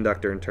current through the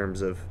inductor in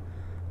terms of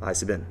I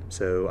sub n.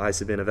 So I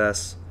sub n of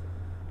s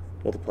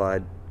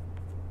multiplied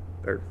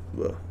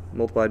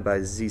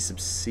by Z sub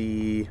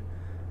c,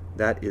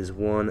 that is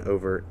 1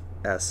 over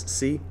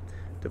SC,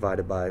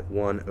 divided by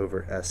 1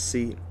 over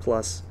SC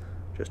plus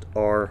just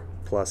R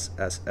plus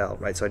SL,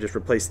 right? So I just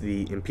replaced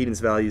the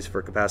impedance values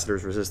for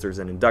capacitors, resistors,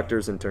 and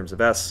inductors in terms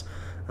of S.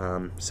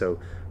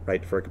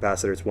 Right, for a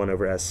capacitor it's 1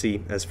 over SC.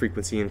 As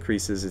frequency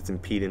increases, its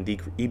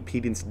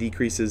impedance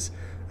decreases.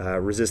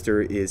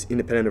 Resistor is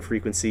independent of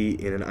frequency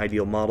in an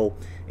ideal model,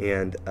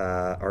 and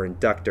our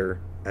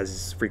inductor,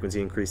 as frequency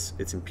increases,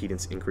 its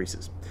impedance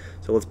increases.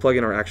 So let's plug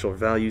in our actual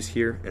values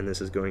here, and this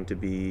is going to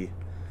be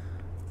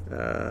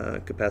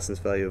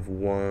capacitance value of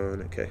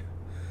 1, okay,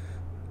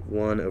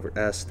 1 over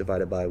S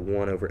divided by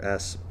 1 over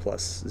S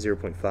plus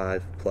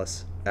 0.5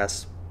 plus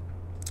S.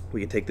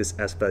 We can take this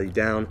S value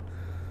down,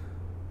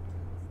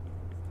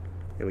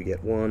 and we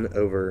get 1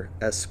 over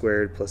S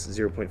squared plus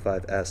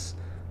 0.5 S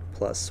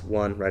plus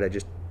 1, right? I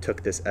just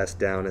took this S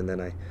down and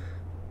then I,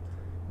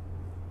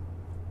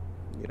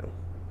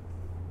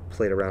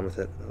 played around with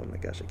it. Oh my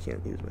gosh, I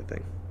can't use my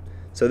thing.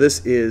 So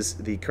this is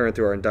the current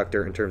through our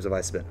inductor in terms of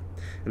I sub n.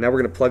 And now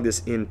we're going to plug this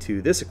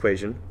into this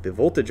equation, the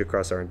voltage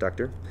across our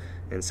inductor,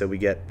 and so we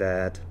get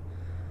that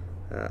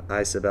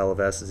I sub L of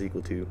s is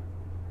equal to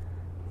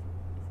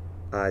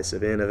I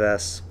sub n of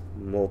s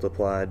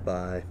multiplied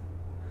by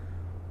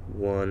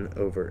 1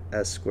 over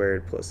S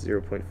squared plus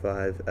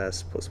 0.5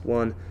 S plus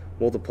 1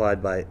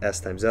 multiplied by S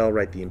times L,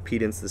 right, the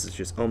impedance. This is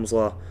just Ohm's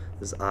law.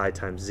 This is I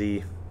times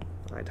Z,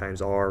 I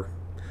times R,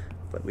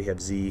 but we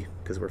have Z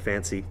because we're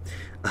fancy.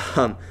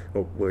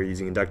 We're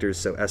using inductors,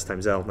 so S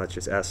times L, that's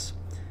just S.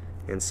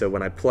 And so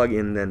when I plug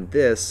in then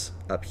this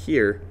up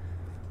here,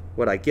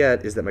 what I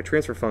get is that my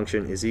transfer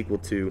function is equal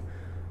to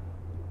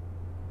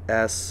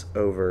s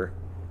over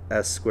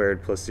s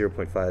squared plus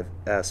 0.5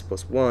 s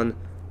plus 1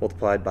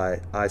 multiplied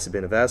by I sub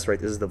n of s, right?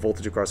 This is the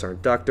voltage across our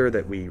inductor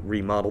that we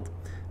remodeled,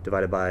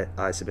 divided by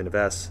I sub n of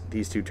s.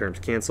 These two terms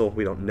cancel.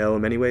 We don't know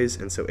them anyways,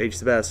 and so h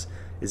sub s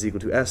is equal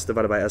to s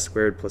divided by s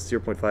squared plus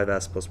 0.5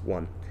 s plus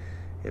 1.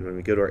 And when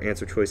we go to our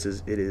answer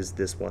choices, it is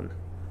this one.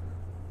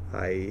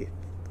 I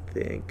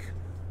think,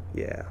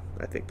 yeah,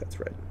 I think that's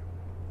right.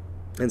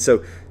 And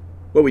so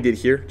what we did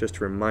here, just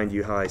to remind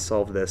you how I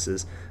solved this,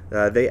 is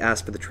they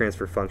asked for the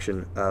transfer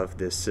function of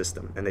this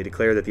system, and they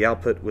declared that the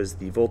output was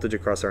the voltage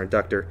across our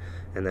inductor,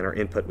 and then our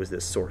input was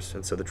this source.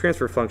 And so the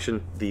transfer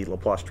function, the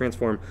Laplace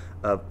transform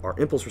of our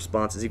impulse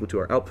response, is equal to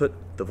our output,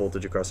 the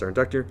voltage across our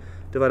inductor,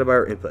 divided by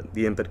our input,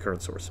 the input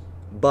current source.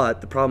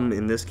 But the problem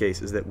in this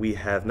case is that we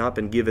have not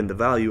been given the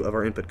value of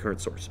our input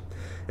current source.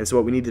 And so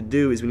what we need to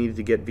do is we need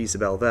to get V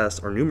sub L of s,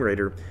 our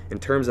numerator, in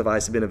terms of I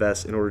sub n of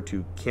s in order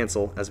to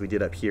cancel, as we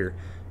did up here,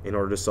 in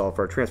order to solve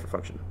for our transfer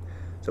function.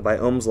 So by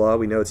Ohm's law,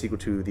 we know it's equal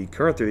to the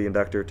current through the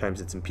inductor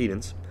times its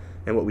impedance.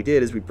 And what we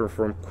did is we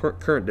performed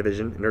current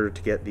division in order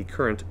to get the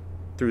current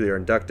through the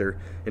inductor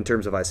in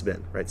terms of I sub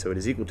n, right? So it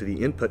is equal to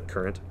the input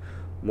current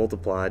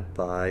multiplied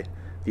by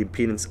the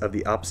impedance of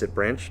the opposite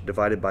branch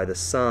divided by the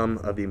sum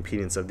of the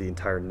impedance of the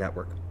entire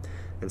network.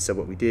 And so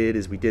what we did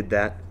is we did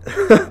that,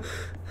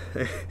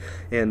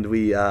 and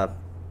we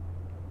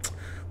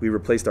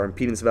replaced our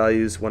impedance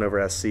values, 1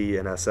 over SC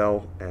and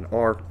SL and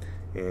R,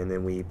 and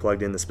then we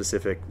plugged in the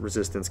specific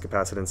resistance,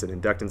 capacitance,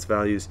 and inductance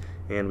values,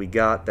 and we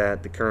got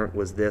that the current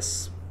was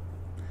this.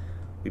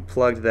 We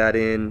plugged that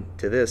in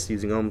to this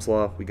using Ohm's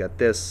law. We got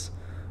this.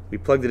 We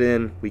plugged it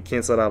in, we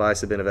canceled out I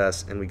sub n of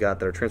s, and we got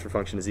that our transfer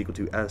function is equal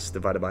to s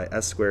divided by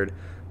s squared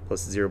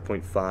plus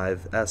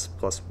 0.5 s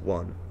plus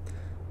 1.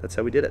 That's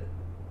how we did it.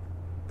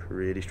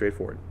 Pretty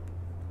straightforward,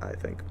 I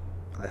think.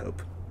 I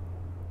hope.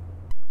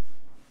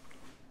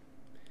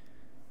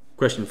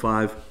 Question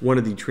 5. One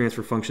of the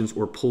transfer functions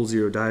or pole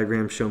zero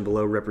diagrams shown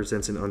below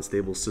represents an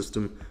unstable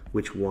system.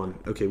 Which one?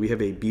 Okay, we have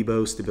a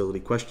BIBO stability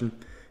question.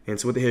 And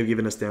so what they have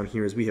given us down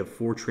here is we have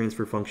 4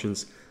 transfer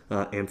functions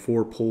and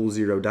 4 pole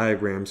zero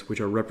diagrams, which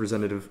are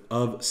representative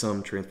of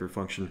some transfer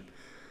function.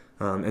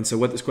 And so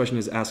what this question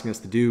is asking us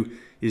to do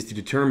is to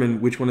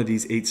determine which one of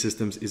these 8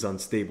 systems is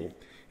unstable.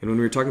 And when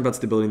we were talking about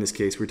stability in this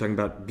case, we're talking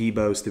about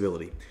BIBO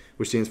stability,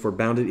 which stands for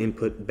bounded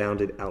input,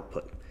 bounded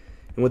output.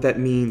 And what that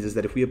means is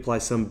that if we apply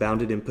some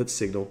bounded input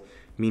signal,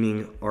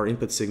 meaning our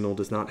input signal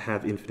does not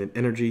have infinite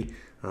energy,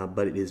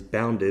 but it is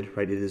bounded,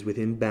 right? It is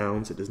within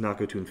bounds, it does not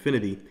go to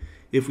infinity.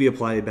 If we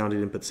apply a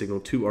bounded input signal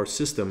to our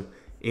system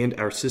and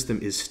our system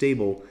is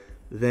stable,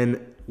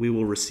 then we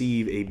will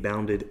receive a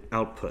bounded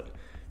output,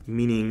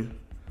 meaning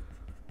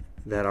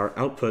that our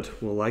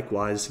output will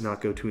likewise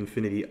not go to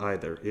infinity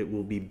either. It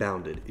will be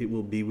bounded. It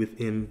will be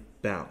within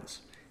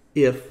bounds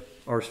if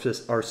our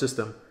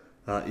system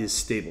is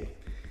stable.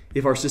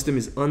 If our system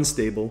is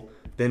unstable,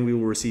 then we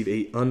will receive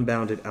a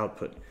unbounded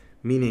output,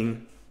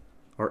 meaning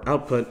our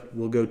output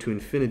will go to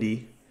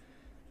infinity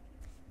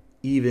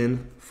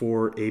even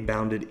for a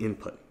bounded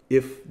input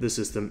if the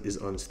system is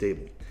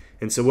unstable.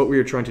 And so what we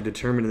are trying to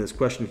determine in this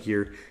question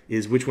here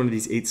is which one of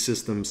these 8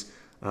 systems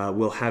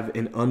will have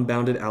an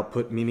unbounded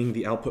output, meaning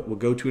the output will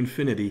go to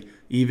infinity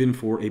even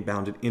for a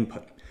bounded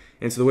input.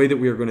 And so the way that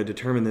we are going to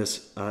determine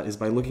this is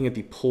by looking at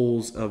the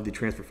poles of the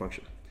transfer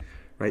function,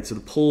 right? So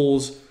the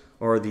poles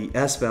are the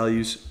S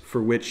values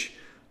for which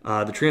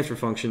the transfer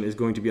function is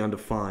going to be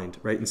undefined,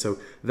 right? And so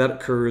that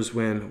occurs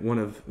when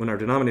our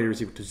denominator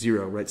is equal to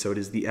 0, right? So it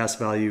is the S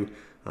value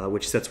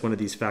which sets one of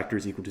these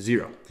factors equal to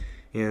 0.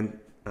 And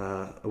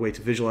a way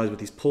to visualize what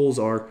these poles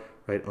are,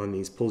 right, on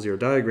these pole zero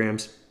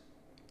diagrams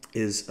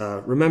is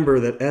remember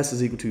that S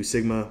is equal to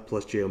sigma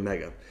plus j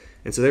omega.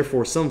 And so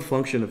therefore some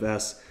function of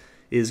S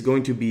is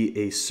going to be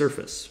a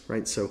surface,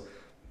 right? So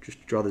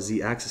just draw the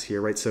z-axis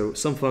here, right? So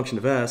some function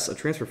of S, a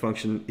transfer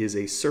function, is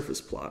a surface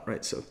plot,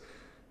 right? So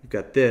you've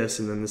got this,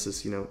 and then this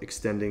is,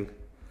 extending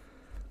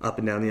up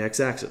and down the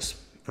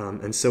x-axis.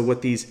 And so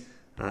what these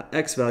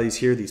x values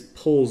here, these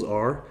poles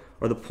are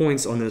the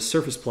points on this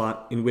surface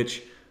plot in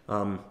which,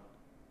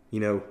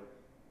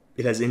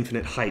 it has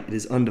infinite height. It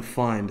is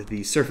undefined.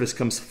 The surface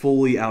comes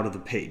fully out of the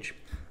page.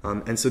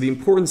 And so the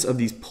importance of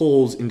these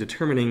poles in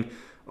determining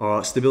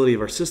stability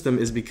of our system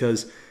is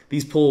because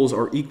these poles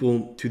are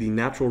equal to the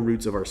natural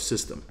roots of our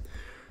system.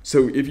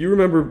 So if you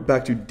remember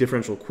back to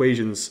differential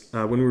equations,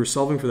 when we were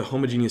solving for the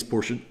homogeneous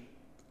portion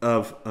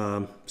of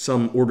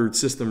some ordered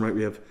system, right?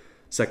 We have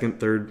second,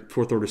 third,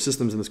 fourth order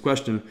systems in this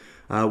question.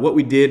 What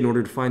we did in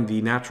order to find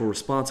the natural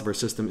response of our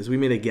system is we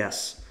made a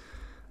guess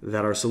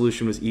that our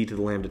solution was e to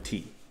the lambda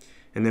t.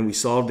 And then we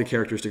solved the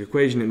characteristic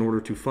equation in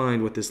order to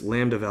find what this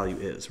lambda value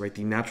is, right?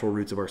 The natural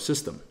roots of our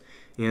system.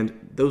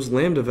 And those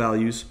lambda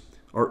values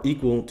are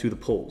equal to the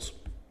poles.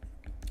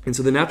 And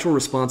so the natural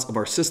response of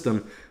our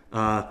system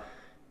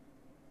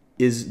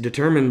is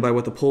determined by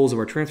what the poles of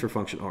our transfer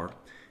function are.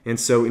 And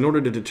so in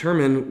order to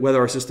determine whether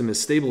our system is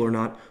stable or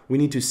not, we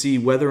need to see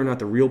whether or not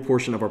the real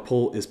portion of our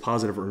pole is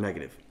positive or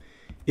negative.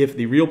 If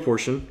the real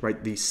portion,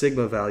 right, the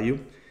sigma value,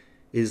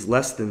 is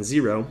less than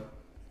 0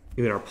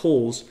 in our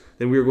poles,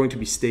 then we are going to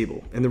be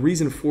stable. And the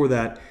reason for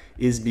that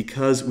is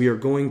because we are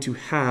going to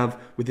have,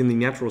 within the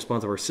natural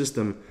response of our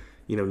system,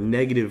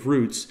 negative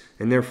roots,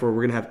 and therefore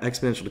we're going to have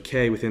exponential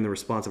decay within the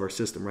response of our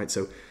system, right?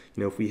 So,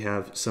 if we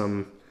have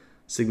some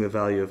sigma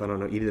value of, I don't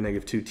know, e to the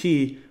negative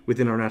 2t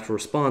within our natural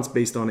response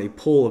based on a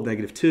pole of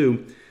negative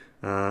 2,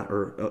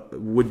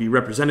 would be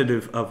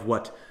representative of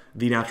what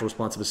the natural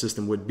response of a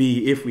system would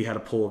be if we had a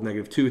pole of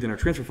negative 2 within our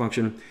transfer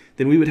function,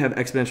 then we would have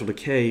exponential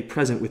decay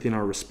present within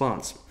our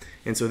response.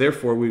 And so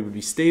therefore we would be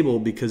stable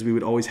because we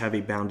would always have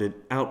a bounded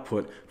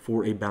output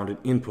for a bounded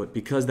input,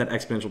 because that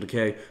exponential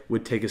decay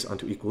would take us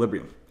onto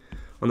equilibrium.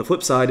 On the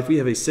flip side, if we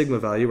have a sigma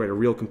value, right, a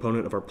real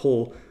component of our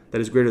pole that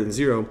is greater than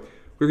 0,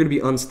 we're going to be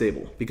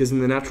unstable, because in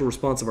the natural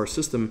response of our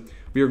system,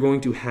 we are going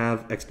to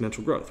have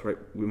exponential growth, right?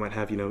 We might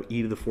have,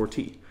 e to the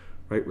 4t,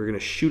 right? We're going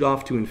to shoot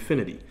off to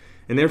infinity.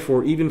 And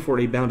therefore, even for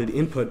a bounded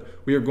input,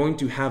 we are going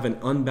to have an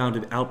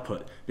unbounded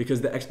output,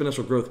 because the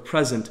exponential growth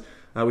present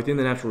within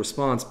the natural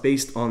response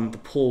based on the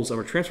poles of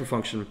our transfer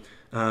function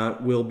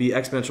will be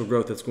exponential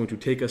growth that's going to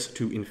take us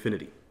to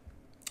infinity.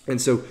 And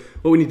so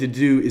what we need to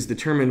do is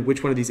determine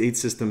which one of these 8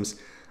 systems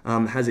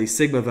has a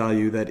sigma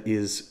value that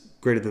is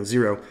greater than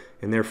 0,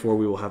 and therefore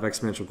we will have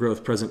exponential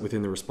growth present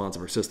within the response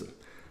of our system.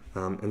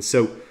 And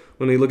so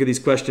when we look at these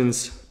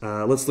questions,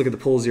 let's look at the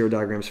pole zero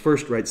diagrams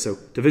first, right? So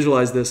to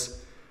visualize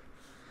this,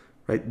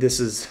 right, this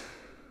is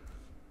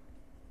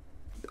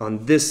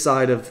on this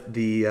side of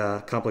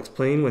the complex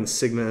plane. When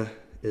sigma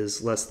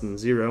is less than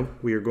 0,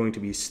 we are going to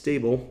be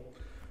stable,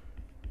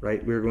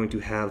 right? We are going to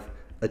have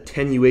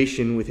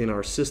attenuation within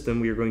our system.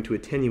 We are going to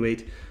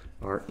attenuate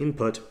our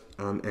input,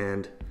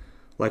 and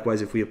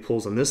likewise, if we have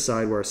poles on this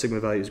side where our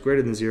sigma value is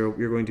greater than 0,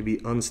 we are going to be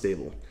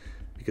unstable,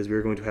 because we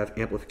are going to have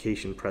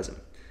amplification present.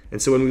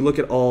 And so when we look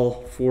at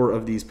all 4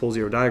 of these pole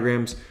zero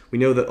diagrams, we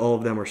know that all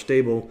of them are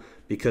stable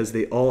because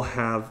they all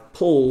have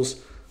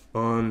poles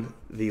on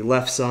the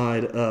left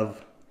side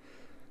of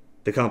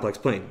the complex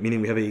plane, meaning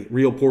we have a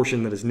real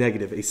portion that is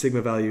negative, a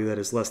sigma value that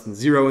is less than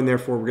 0, and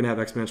therefore we're going to have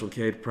exponential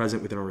decay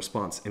present within our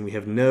response. And we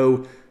have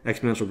no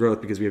exponential growth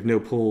because we have no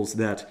poles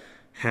that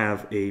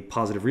have a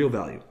positive real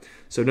value.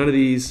 So none of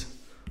these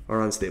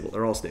are unstable,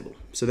 they're all stable.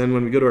 So then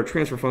when we go to our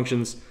transfer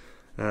functions,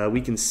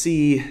 we can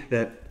see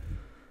that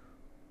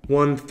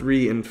 1,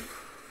 2, and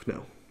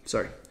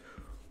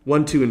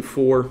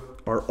 4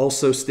 are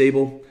also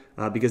stable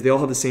because they all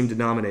have the same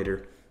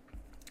denominator.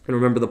 And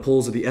remember, the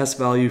poles are the S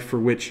value for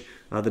which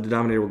the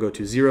denominator will go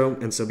to 0.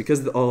 And so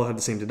because they all have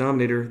the same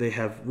denominator, they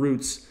have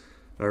roots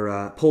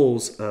or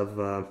poles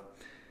of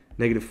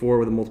negative 4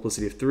 with a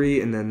multiplicity of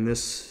 3. And then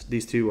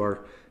these two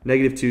are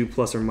negative 2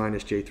 plus or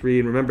minus J3.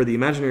 And remember, the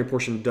imaginary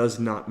portion does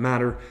not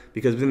matter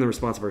because within the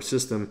response of our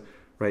system,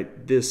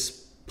 right,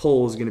 this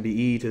pole is going to be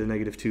e to the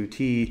negative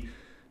 2t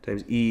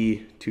times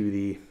e to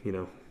the,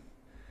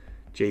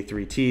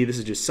 J3t. This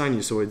is just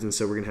sinusoids, and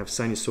so we're going to have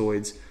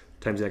sinusoids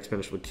times the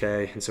exponential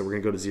decay, and so we're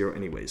going to go to 0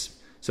 anyways.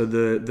 So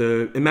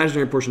the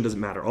imaginary portion doesn't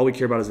matter. All we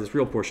care about is this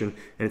real portion,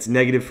 and it's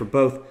negative for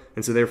both,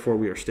 and so therefore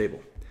we are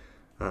stable.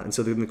 And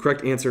so the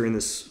correct answer in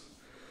this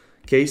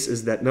case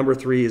is that number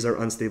 3 is our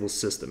unstable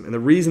system. And the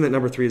reason that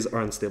number 3 is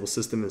our unstable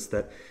system is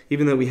that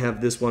even though we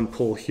have this one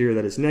pole here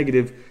that is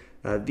negative,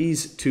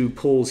 these 2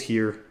 poles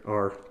here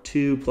are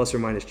 2 plus or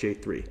minus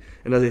J3.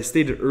 And as I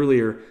stated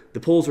earlier, the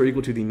poles are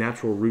equal to the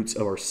natural roots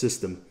of our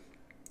system.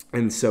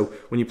 And so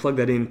when you plug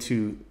that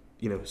into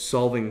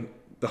solving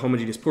the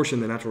homogeneous portion,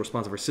 the natural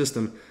response of our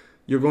system,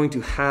 you're going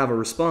to have a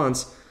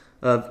response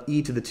of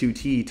e to the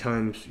 2t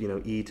times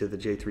e to the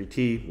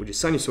J3t, which is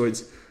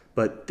sinusoids.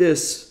 But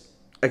this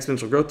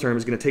exponential growth term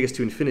is going to take us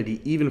to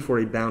infinity even for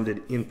a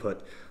bounded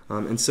input.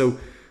 And so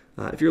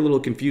if you're a little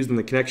confused in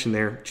the connection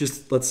there,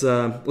 just let's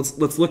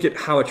look at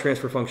how a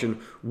transfer function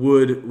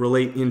would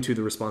relate into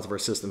the response of our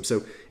system.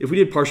 So if we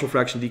did partial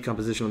fraction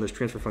decomposition on this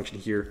transfer function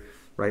here,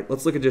 right,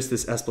 let's look at just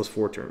this s plus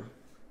 4 term.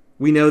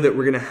 We know that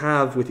we're going to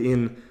have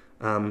within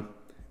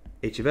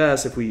h of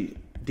s, if we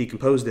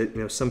decomposed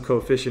it, some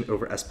coefficient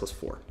over s plus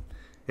 4.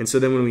 And so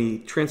then when we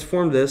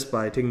transformed this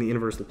by taking the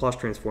inverse Laplace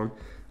transform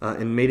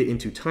and made it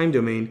into time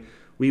domain,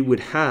 we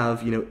would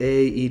have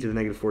a e to the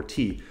negative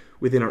 4t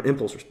within our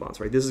impulse response,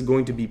 right? This is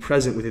going to be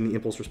present within the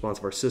impulse response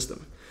of our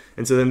system.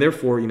 And so then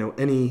therefore,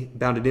 any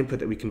bounded input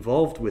that we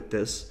convolved with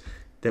this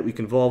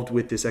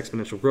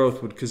exponential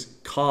growth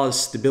would cause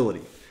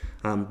stability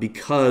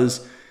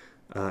because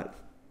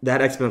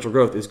that exponential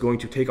growth is going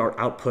to take our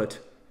output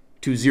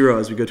to 0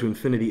 as we go to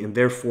infinity, and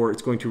therefore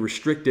it's going to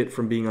restrict it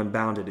from being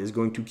unbounded. It is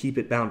going to keep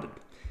it bounded.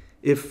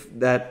 If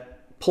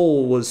that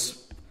pole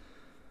was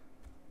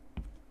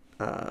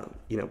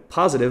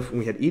positive, and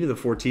we had e to the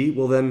 4t,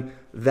 well then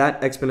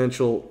that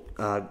exponential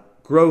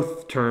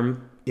growth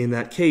term in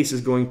that case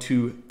is going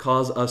to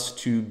cause us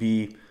to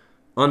be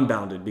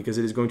unbounded because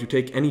it is going to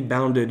take any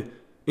bounded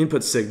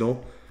input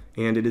signal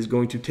and it is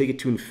going to take it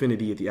to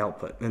infinity at the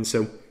output. And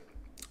so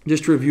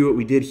just to review what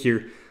we did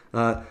here,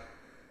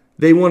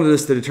 They wanted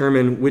us to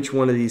determine which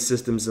one of these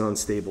systems is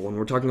unstable. And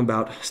we're talking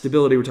about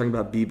stability, we're talking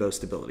about Bibo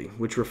stability,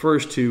 which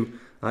refers to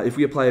if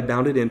we apply a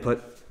bounded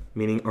input,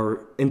 meaning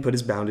our input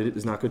is bounded, it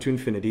does not go to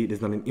infinity, it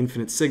is not an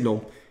infinite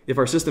signal. If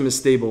our system is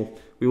stable,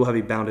 we will have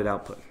a bounded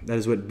output. That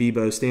is what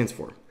Bibo stands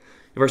for.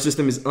 If our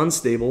system is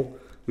unstable,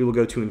 we will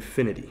go to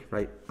infinity,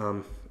 right?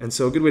 And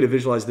so a good way to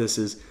visualize this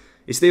is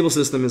a stable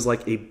system is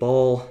like a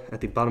ball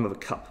at the bottom of a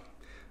cup.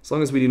 As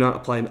long as we do not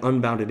apply an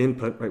unbounded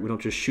input, right, we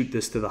don't just shoot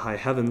this to the high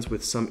heavens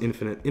with some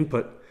infinite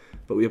input,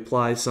 but we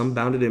apply some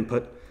bounded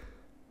input,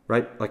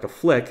 right, like a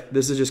flick,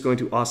 this is just going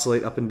to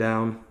oscillate up and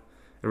down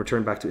and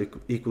return back to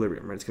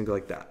equilibrium, right? It's going to go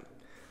like that.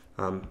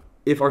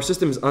 If our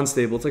system is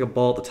unstable, it's like a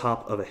ball at the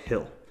top of a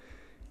hill.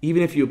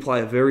 Even if you apply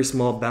a very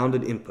small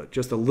bounded input,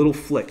 just a little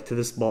flick to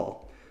this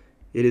ball,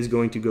 it is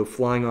going to go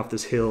flying off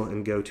this hill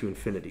and go to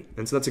infinity.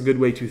 And so that's a good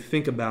way to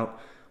think about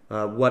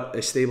what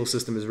a stable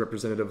system is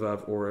representative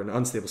of or an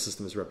unstable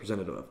system is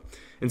representative of.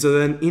 And so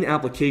then in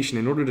application,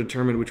 in order to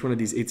determine which one of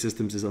these 8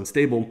 systems is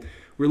unstable,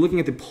 we're looking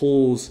at the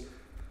poles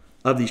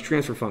of these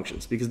transfer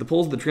functions, because the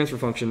poles of the transfer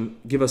function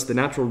give us the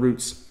natural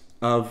roots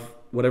of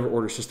whatever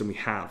order system we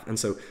have. And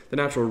so the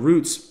natural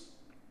roots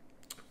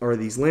are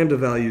these lambda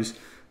values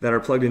that are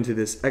plugged into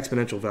this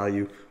exponential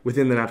value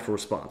within the natural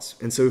response.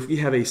 And so if we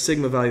have a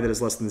sigma value that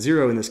is less than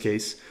 0 in this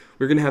case,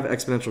 we're going to have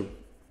exponential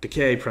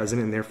decay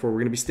present, and therefore we're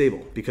going to be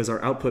stable because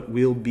our output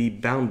will be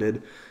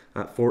bounded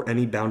for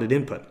any bounded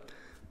input.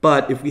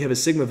 But if we have a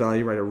sigma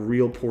value, right, the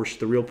real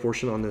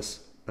portion on this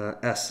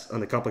S on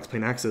the complex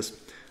plane axis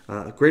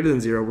greater than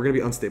 0, we're going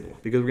to be unstable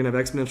because we're going to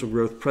have exponential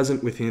growth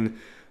present within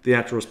the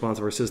natural response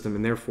of our system,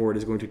 and therefore it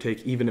is going to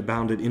take even a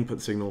bounded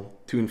input signal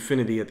to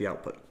infinity at the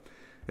output.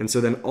 And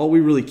so then all we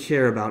really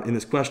care about in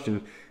this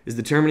question is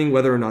determining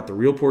whether or not the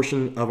real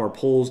portion of our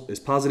poles is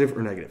positive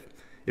or negative.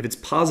 If it's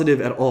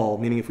positive at all,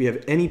 meaning if we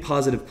have any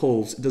positive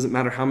poles, it doesn't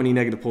matter how many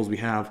negative poles we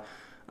have,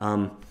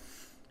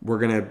 we're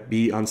going to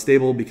be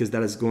unstable because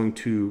that is going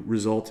to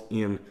result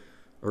in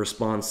a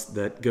response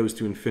that goes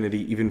to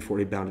infinity even for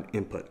a bounded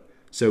input.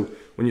 So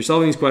when you're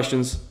solving these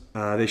questions,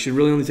 they should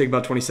really only take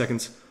about 20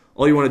 seconds.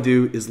 All you want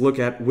to do is look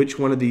at which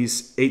one of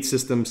these 8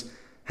 systems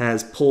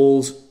has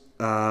poles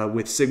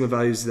with sigma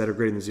values that are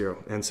greater than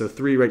 0. And so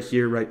 3 right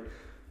here, right,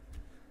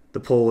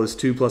 the pole is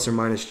 2 plus or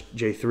minus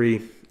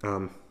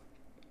J3.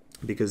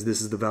 Because this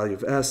is the value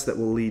of S that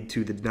will lead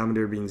to the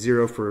denominator being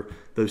 0 for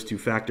those 2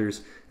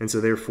 factors. And so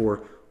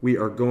therefore, we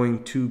are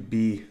going to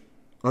be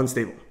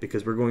unstable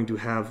because we're going to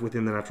have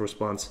within the natural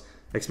response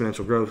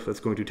exponential growth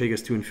that's going to take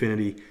us to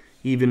infinity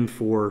even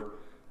for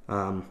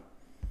a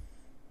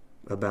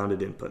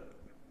bounded input.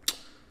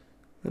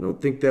 I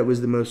don't think that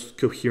was the most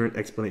coherent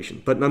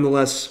explanation, but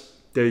nonetheless,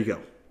 there you go.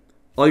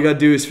 All you got to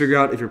do is figure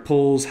out if your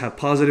poles have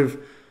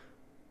positive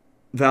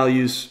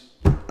values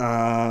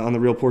on the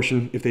real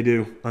portion. If they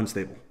do,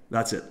 unstable.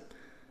 That's it.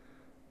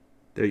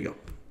 There you go.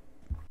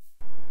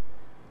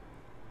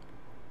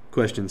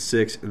 Question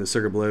 6, in the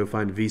circuit below,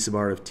 find V sub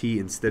r of t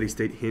in steady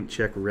state. Hint,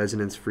 check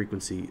resonance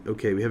frequency.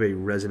 Okay, we have a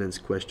resonance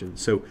question.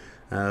 So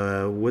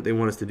what they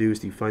want us to do is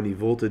to find the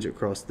voltage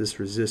across this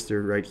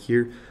resistor right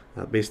here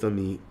based on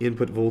the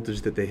input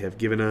voltage that they have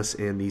given us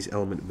and these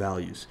element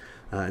values.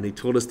 And they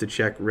told us to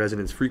check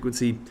resonance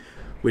frequency,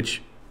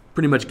 which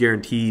pretty much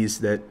guarantees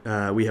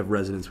that we have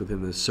resonance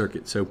within the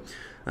circuit. So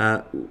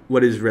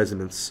what is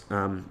resonance?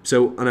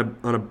 So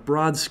on a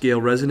broad scale,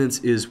 resonance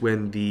is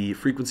when the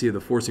frequency of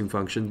the forcing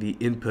function, the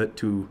input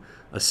to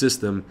a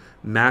system,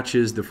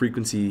 matches the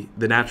frequency,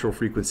 the natural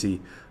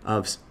frequency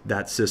of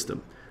that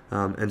system.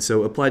 And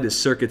so applied to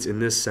circuits in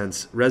this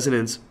sense,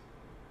 resonance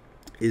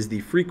is the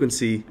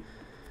frequency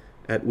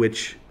at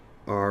which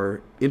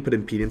our input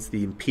impedance,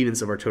 the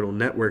impedance of our total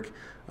network,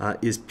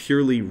 is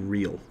purely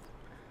real.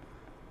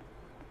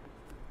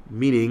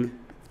 Meaning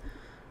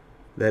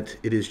that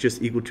it is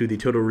just equal to the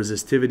total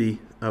resistivity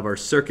of our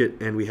circuit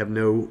and we have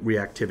no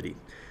reactivity.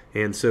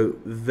 And so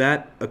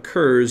that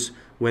occurs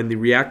when the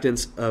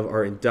reactance of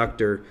our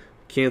inductor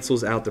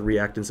cancels out the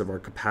reactance of our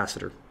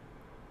capacitor.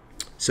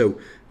 So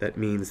that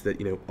means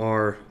that,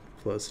 R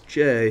plus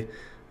J,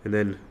 and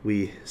then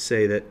we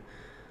say that,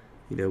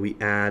 we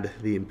add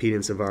the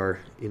impedance of our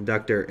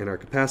inductor and our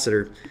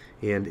capacitor,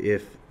 and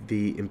if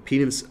the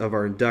impedance of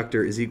our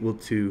inductor is equal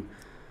to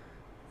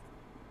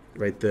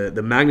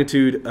the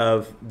magnitude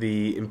of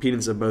the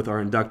impedance of both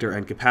our inductor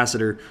and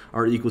capacitor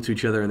are equal to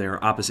each other and they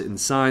are opposite in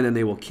sign, and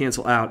they will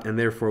cancel out, and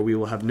therefore we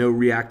will have no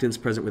reactance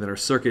present within our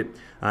circuit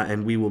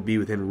and we will be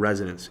within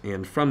resonance.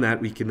 And from that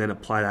we can then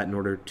apply that in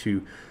order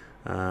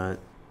to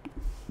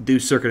do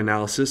circuit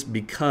analysis,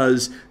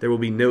 because there will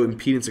be no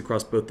impedance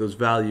across both those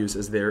values,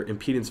 as their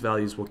impedance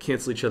values will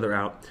cancel each other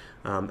out,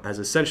 as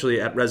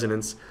essentially at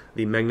resonance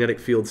the magnetic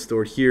field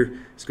stored here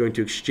is going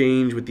to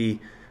exchange with the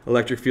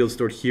electric field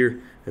stored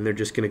here, and they're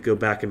just going to go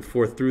back and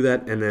forth through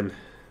that, and then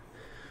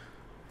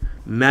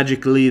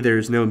magically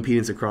there's no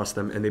impedance across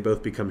them and they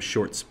both become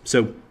shorts.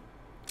 So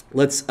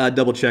let's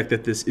double check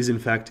that this is in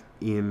fact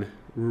in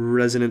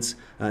resonance,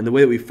 and the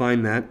way that we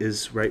find that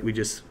is, we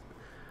just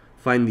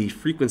find the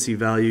frequency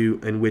value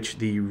in which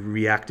the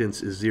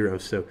reactance is 0.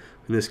 So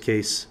in this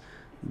case,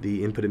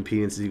 the input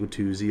impedance is equal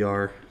to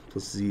ZR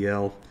plus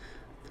ZL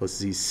plus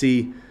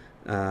ZC.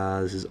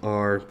 This is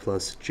R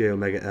plus J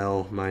omega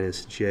L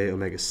minus J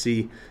omega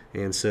C.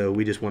 And so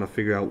we just want to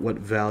figure out what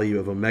value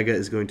of omega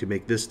is going to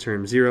make this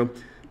term 0.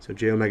 So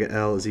J omega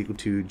L is equal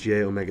to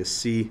J omega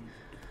C.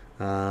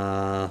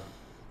 Omega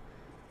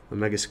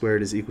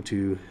squared is equal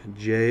to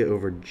J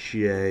over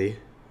J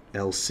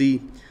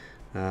LC.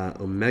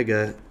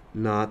 Omega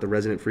naught, the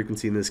resonant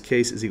frequency in this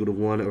case, is equal to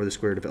 1 over the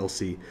square root of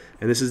LC.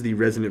 And this is the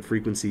resonant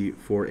frequency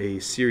for a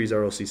series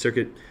RLC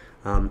circuit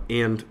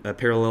and a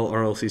parallel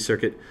RLC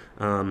circuit.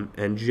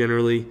 And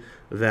generally,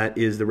 that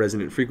is the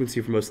resonant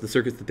frequency for most of the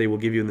circuits that they will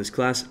give you in this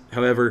class.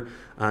 However,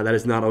 that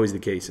is not always the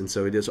case. And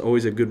so it is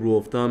always a good rule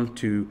of thumb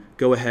to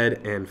go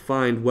ahead and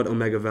find what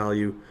omega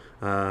value,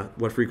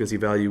 what frequency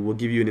value will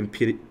give you an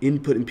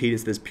input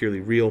impedance that's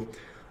purely real.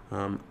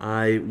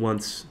 I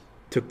once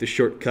took the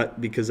shortcut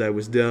because I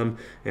was dumb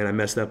and I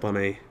messed up on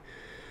a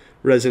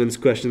resonance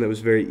question that was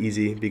very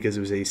easy because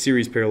it was a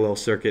series parallel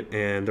circuit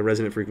and the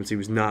resonant frequency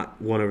was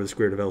not 1 over the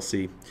square root of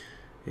LC.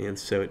 And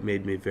so it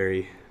made me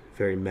very,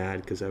 very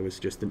mad because I was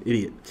just an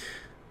idiot.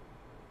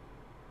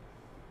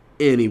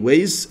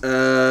 Anyways,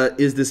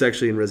 is this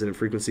actually in resonant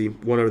frequency?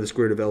 1 over the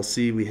square root of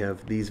LC, we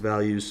have these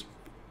values.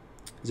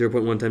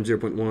 0.1 times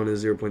 0.1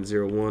 is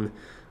 0.01.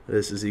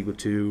 This is equal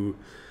to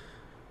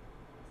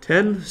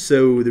 10.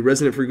 So the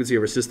resonant frequency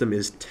of our system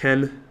is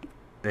 10,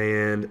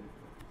 and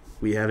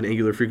we have an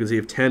angular frequency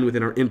of 10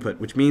 within our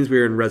input, which means we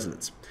are in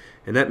resonance.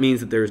 And that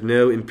means that there is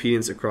no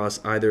impedance across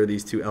either of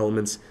these two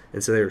elements,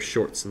 and so they are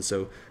shorts. And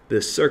so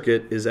this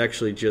circuit is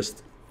actually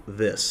just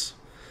this,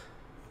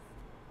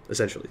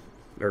 essentially.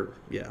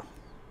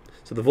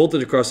 So the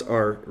voltage across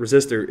our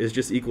resistor is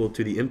just equal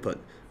to the input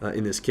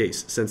in this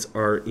case, since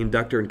our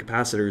inductor and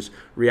capacitors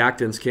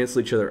reactance cancel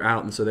each other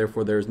out, and so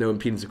therefore there is no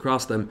impedance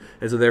across them,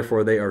 and so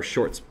therefore they are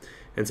shorts.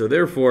 And so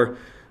therefore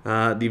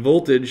the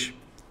voltage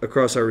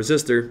across our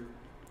resistor,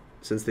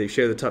 since they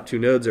share the top two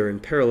nodes, are in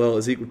parallel,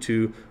 is equal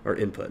to our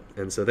input.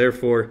 And so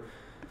therefore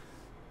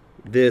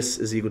this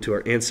is equal to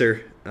our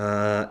answer,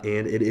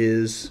 and it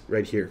is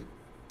right here.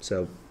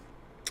 So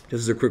this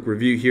is a quick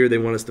review here. They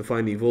want us to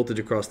find the voltage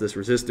across this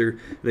resistor,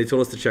 and they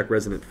told us to check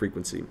resonant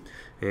frequency.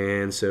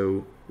 And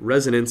so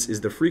resonance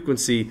is the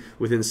frequency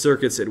within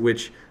circuits at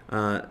which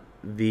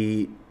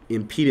the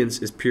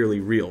impedance is purely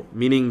real,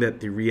 meaning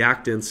that the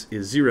reactance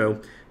is 0.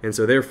 And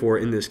so therefore,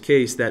 in this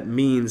case, that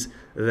means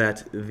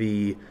that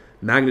the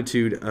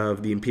magnitude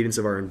of the impedance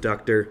of our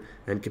inductor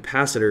and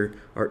capacitor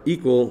are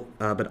equal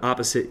but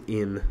opposite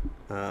in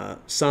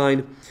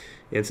sign.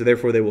 And so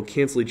therefore they will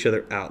cancel each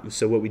other out. And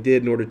so what we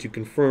did in order to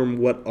confirm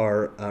what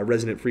our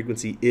resonant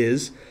frequency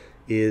is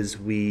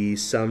we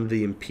summed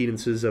the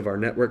impedances of our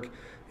network,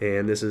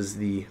 and this is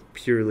the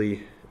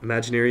purely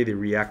imaginary, the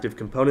reactive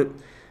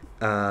component,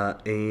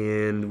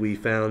 and we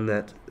found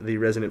that the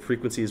resonant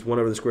frequency is 1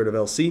 over the square root of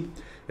LC,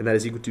 and that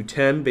is equal to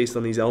 10 based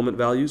on these element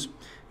values.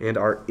 And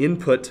our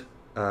input,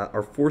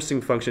 our forcing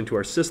function to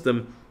our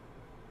system,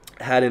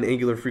 had an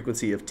angular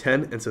frequency of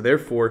 10, and so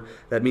therefore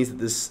that means that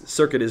this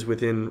circuit is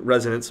within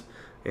resonance,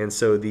 and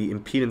so the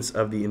impedance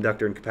of the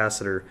inductor and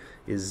capacitor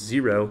is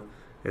 0,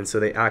 and so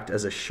they act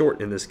as a short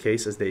in this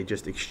case, as they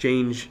just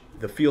exchange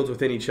the fields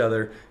within each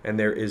other and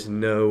there is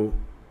no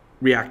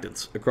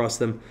reactance across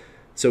them.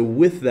 So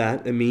with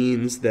that, it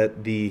means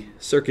that the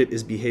circuit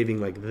is behaving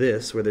like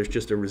this, where there's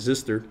just a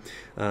resistor,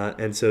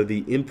 and so the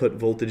input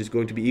voltage is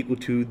going to be equal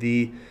to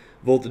the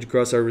voltage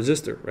across our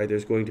resistor, right?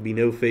 There's going to be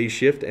no phase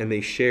shift, and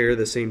they share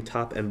the same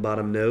top and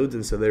bottom nodes,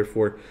 and so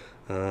therefore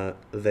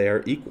they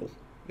are equal.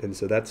 And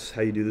so that's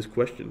how you do this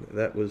question.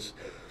 That was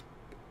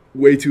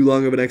way too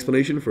long of an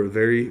explanation for a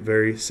very,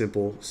 very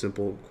simple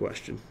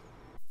question.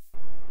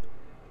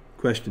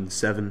 Question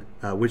 7.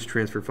 Which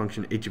transfer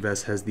function h of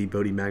s has the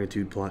Bode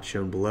magnitude plot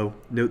shown below?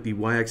 Note the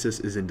y-axis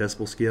is in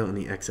decimal scale and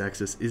the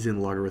x-axis is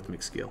in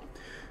logarithmic scale.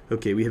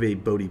 Okay, we have a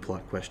Bode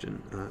plot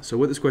question. So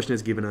what this question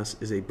has given us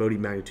is a Bode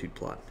magnitude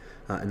plot,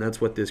 and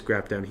that's what this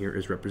graph down here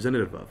is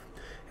representative of.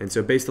 And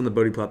so based on the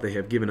Bode plot they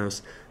have given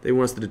us, they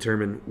want us to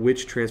determine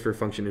which transfer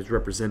function is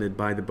represented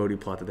by the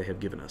Bode plot that they have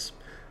given us.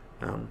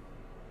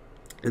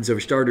 And so for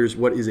starters,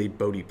 what is a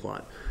Bode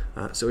plot?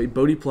 So a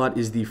Bode plot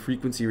is the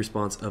frequency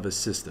response of a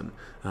system,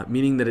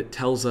 meaning that it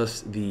tells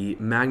us the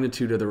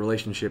magnitude of the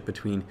relationship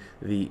between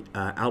the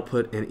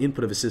output and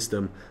input of a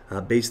system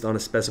based on a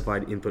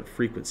specified input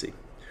frequency.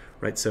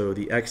 Right, so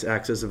the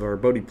x-axis of our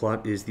Bode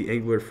plot is the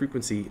angular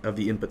frequency of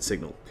the input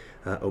signal,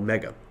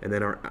 omega, and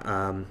then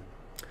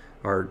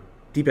our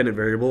dependent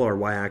variable, our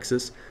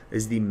y-axis,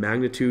 is the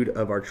magnitude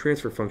of our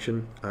transfer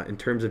function in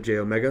terms of j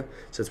omega.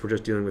 Since we're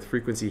just dealing with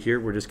frequency here,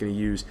 we're just going to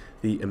use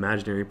the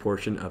imaginary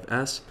portion of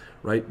s,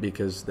 right,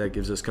 because that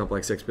gives us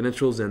complex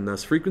exponentials and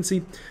thus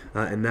frequency,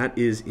 and that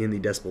is in the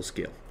decimal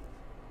scale.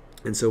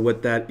 And so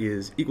what that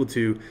is equal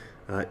to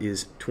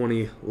is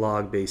 20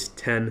 log base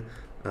 10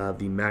 of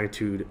the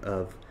magnitude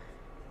of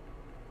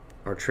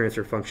our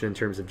transfer function in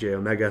terms of j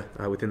omega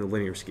within the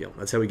linear scale.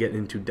 That's how we get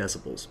into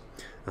decibels.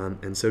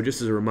 And so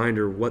just as a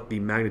reminder, what the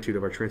magnitude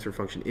of our transfer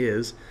function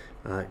is,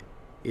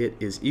 it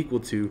is equal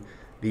to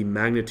the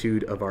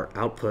magnitude of our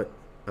output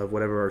of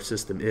whatever our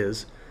system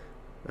is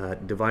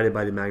divided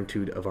by the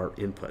magnitude of our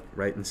input,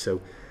 right? And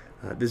so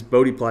this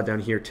Bode plot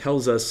down here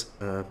tells us,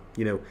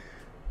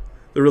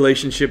 the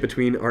relationship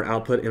between our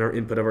output and our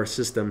input of our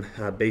system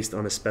based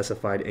on a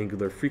specified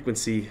angular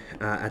frequency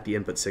at the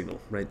input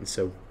signal, right? And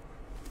so,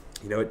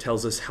 it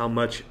tells us how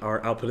much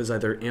our output is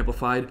either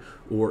amplified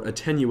or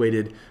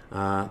attenuated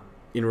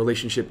in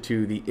relationship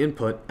to the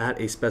input at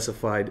a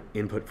specified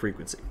input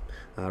frequency,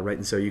 right?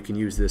 And so you can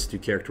use this to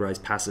characterize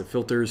passive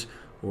filters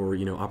or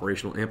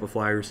operational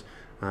amplifiers,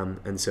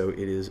 and so it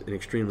is an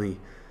extremely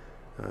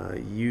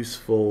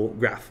useful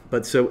graph.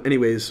 But so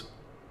anyways,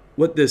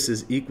 what this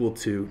is equal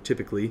to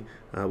typically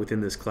within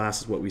this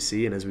class is what we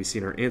see, and as we see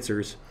in our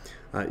answers,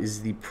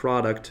 is the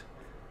product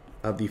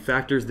of the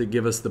factors that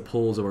give us the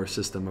poles of our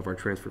system, of our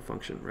transfer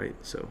function, right?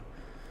 So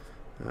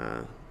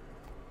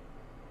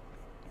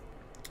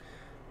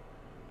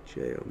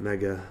j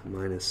omega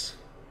minus,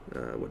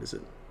 what is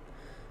it?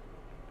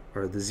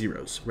 Are the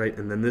zeros, right?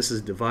 And then this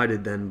is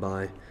divided then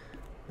by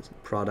this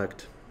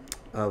product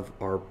of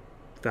our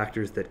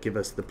factors that give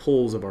us the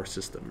poles of our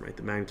system, right?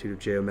 The magnitude of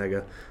j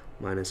omega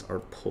minus our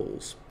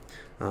poles.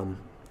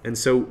 And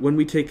so when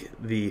we take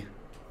the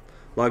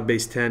log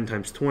base 10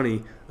 times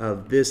 20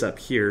 of this up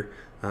here,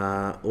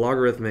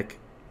 logarithmic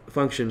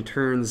function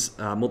turns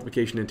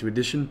multiplication into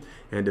addition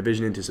and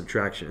division into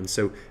subtraction. And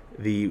so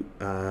the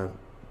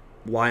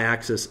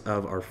y-axis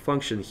of our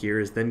function here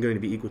is then going to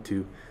be equal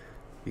to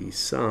the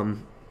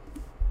sum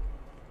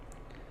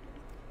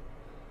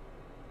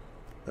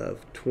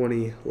of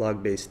 20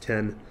 log base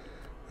 10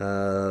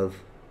 of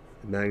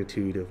the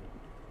magnitude of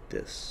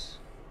this.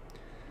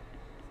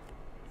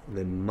 And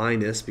then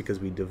minus, because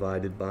we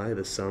divided by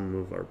the sum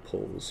of our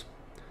poles.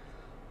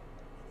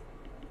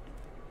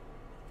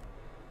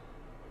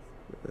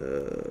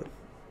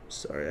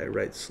 Sorry, I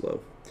write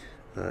slow.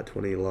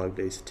 20 log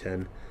base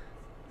 10.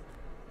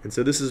 And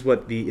so this is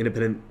what the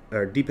independent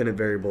or dependent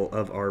variable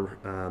of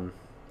our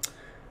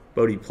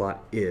Bode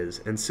plot is.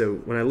 And so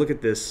when I look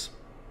at this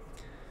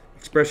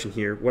expression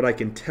here, what I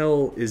can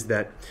tell is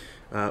that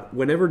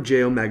whenever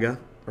j omega,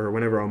 or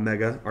whenever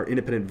omega, our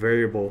independent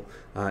variable,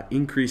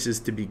 increases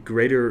to be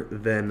greater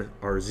than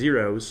our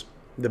zeros,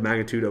 the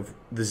magnitude of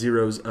the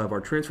zeros of our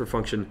transfer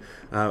function,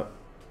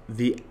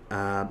 the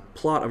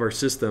plot of our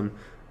system,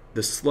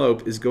 the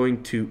slope, is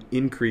going to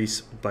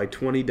increase by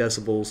 20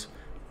 decibels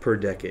per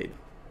decade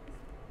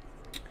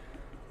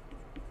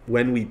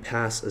when we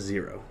pass a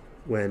zero,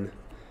 when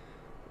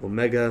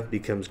omega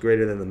becomes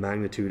greater than the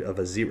magnitude of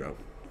a zero.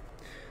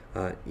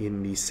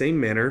 In the same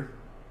manner,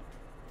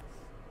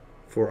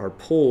 for our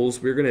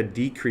poles, we're going to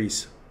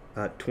decrease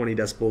 20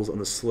 decibels on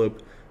the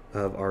slope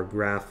of our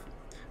graph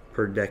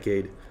per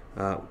decade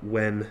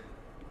when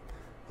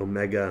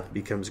omega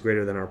becomes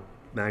greater than our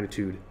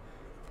magnitude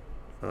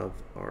of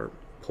our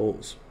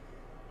poles.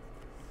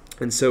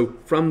 And so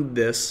from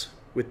this,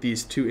 with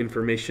these two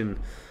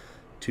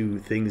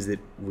things that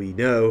we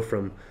know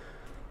from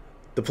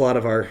the plot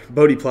of our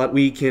Bode plot,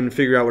 we can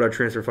figure out what our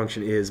transfer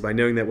function is by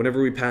knowing that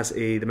whenever we pass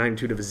the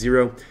magnitude of a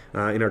zero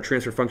in our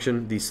transfer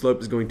function, the slope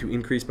is going to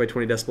increase by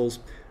 20 decibels,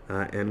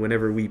 and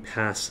whenever we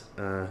pass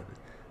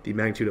the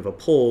magnitude of a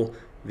pole,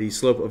 the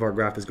slope of our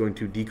graph is going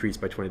to decrease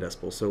by 20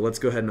 decibels. So let's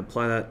go ahead and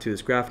apply that to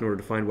this graph in order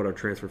to find what our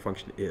transfer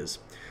function is.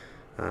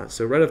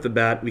 So right off the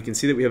bat, we can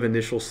see that we have an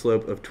initial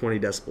slope of 20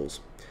 decibels.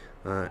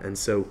 And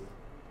so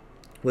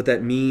what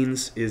that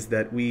means is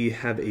that we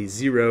have a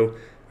zero,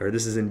 or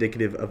this is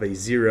indicative of a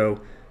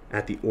zero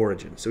at the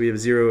origin. So we have a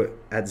zero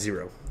at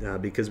zero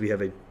because we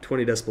have a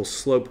 20 decibel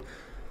slope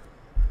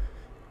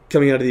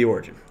coming out of the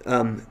origin.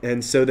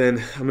 And so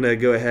then I'm going to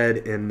go ahead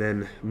and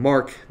then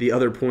mark the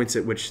other points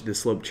at which the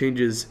slope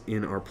changes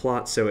in our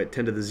plot. So at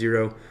 10 to the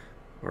 0,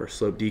 our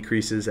slope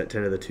decreases. At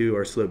 10 to the 2,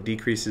 our slope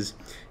decreases.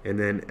 And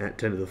then at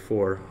 10 to the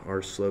 4,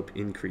 our slope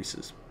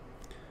increases.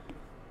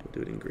 We'll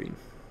do it in green.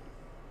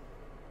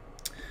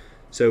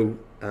 So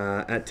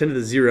at 10 to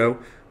the 0,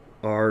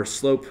 our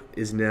slope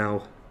is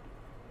now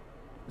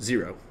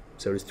 0.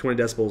 So it's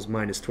 20 decibels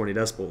minus 20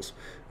 decibels,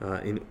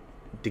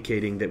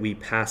 indicating that we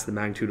pass the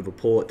magnitude of a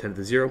pole at 10 to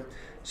the 0.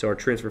 So our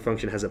transfer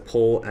function has a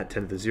pole at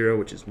 10 to the 0,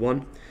 which is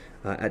 1.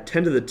 At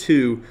 10 to the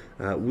 2,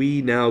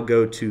 we now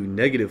go to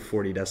negative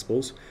 40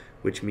 decibels,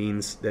 which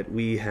means that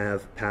we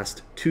have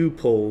passed 2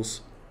 poles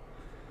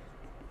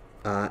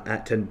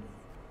at 10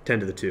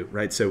 to the 2,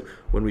 right? So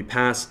when we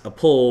pass a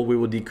pole, we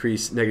will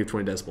decrease negative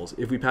 20 decibels.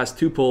 If we pass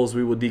 2 poles,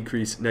 we will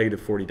decrease negative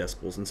 40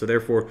 decibels. And so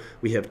therefore,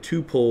 we have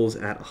 2 poles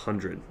at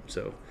 100.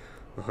 So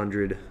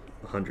 100,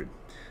 100.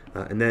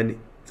 And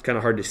then it's kind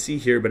of hard to see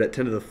here, but at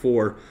 10 to the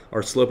 4,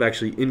 our slope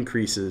actually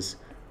increases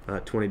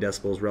 20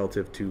 decibels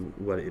relative to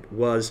what it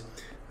was.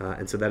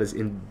 And so that is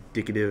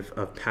indicative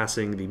of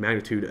passing the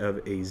magnitude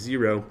of a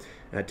 0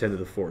 at 10 to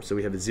the 4. So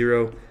we have a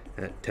 0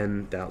 at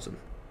 10,000.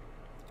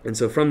 And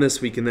so from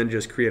this, we can then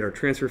just create our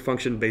transfer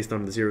function based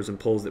on the zeros and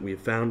poles that we have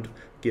found,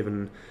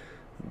 given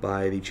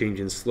by the change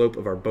in slope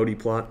of our Bode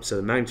plot. So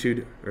the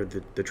magnitude, or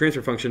the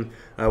transfer function,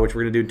 which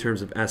we're going to do in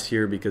terms of s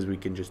here because we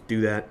can just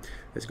do that,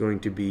 is going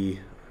to be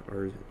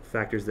our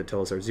factors that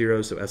tell us our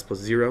zeros, so s plus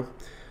 0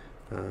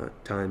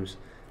 times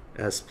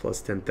s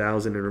plus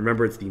 10,000. And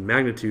remember, it's the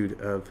magnitude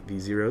of the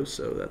zeros,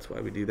 so that's why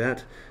we do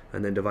that.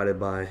 And then divided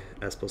by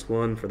s plus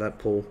 1 for that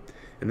pole.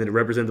 And then to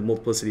represent the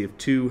multiplicity of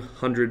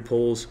 200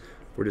 poles,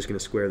 we're just going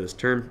to square this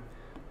term.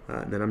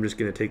 And then I'm just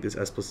going to take this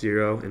s plus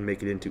 0 and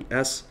make it into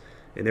s.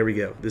 And there we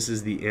go. This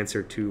is the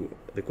answer to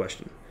the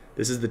question.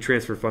 This is the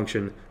transfer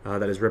function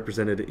that is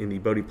represented in the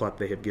Bode plot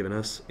they have given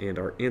us. And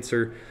our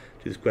answer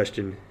to this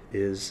question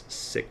is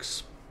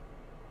 6.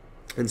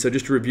 And so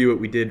just to review what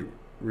we did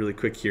really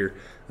quick here,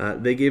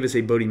 they gave us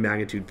a Bode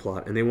magnitude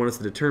plot, and they want us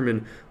to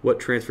determine what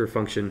transfer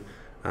function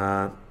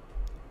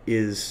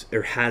is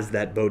or has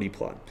that Bode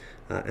plot.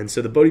 And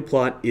so the Bode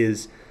plot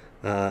is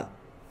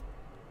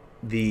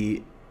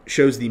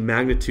shows the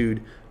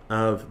magnitude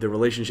of the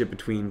relationship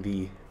between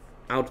the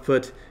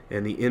output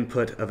and the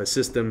input of a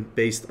system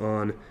based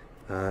on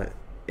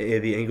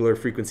the angular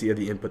frequency of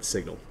the input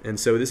signal. And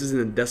so this is in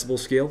a decibel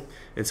scale,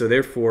 and so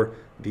therefore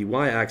the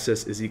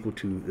y-axis is equal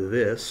to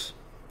this.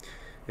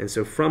 And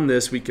so from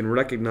this we can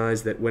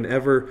recognize that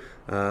whenever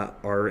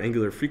our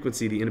angular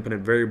frequency, the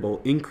independent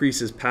variable,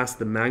 increases past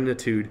the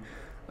magnitude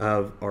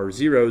of our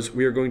zeros,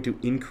 we are going to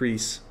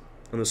increase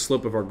on the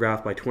slope of our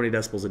graph by 20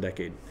 decibels a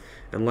decade.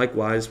 And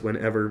likewise,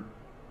 whenever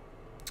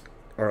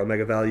our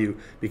omega value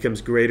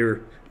becomes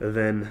greater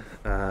than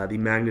the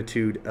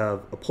magnitude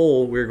of a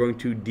pole, we're going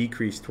to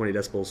decrease 20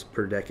 decibels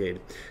per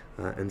decade.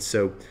 And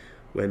so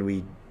when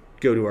we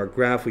go to our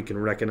graph, we can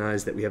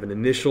recognize that we have an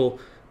initial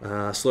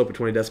slope of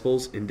 20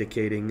 decibels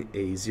indicating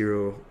a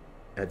 0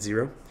 at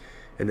 0.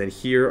 And then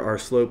here our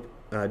slope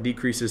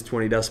decreases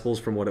 20 decibels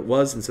from what it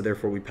was, and so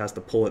therefore we pass the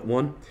pole at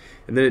 1.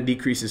 And then it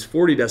decreases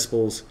 40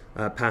 decibels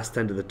past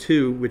 10 to the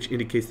 2, which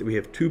indicates that we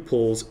have 2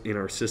 poles in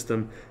our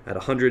system at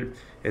 100,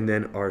 and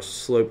then our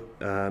slope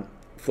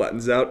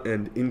flattens out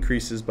and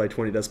increases by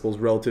 20 decibels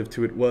relative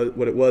to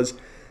what it was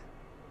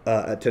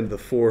at 10 to the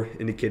 4,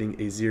 indicating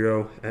a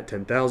 0 at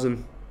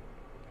 10,000.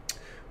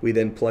 We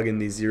then plug in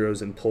these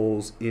zeros and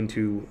poles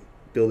into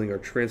building our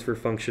transfer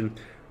function,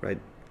 right?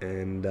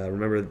 And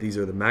remember that these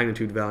are the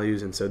magnitude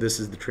values, and so this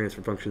is the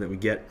transfer function that we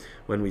get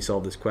when we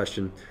solve this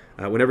question.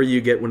 Whenever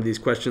you get one of these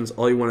questions,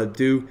 all you want to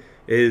do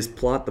is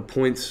plot the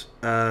points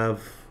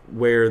of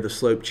where the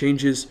slope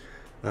changes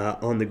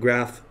on the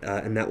graph,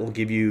 and that will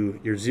give you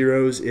your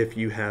zeros if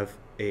you have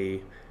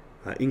a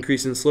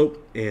increase in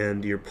slope,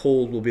 and your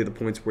poles will be the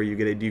points where you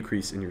get a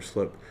decrease in your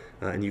slope,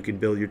 and you can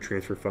build your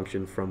transfer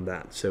function from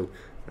that. So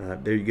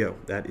there you go.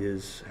 That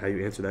is how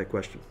you answer that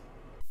question.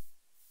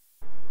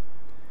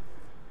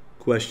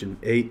 Question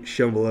 8,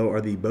 shown below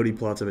are the Bode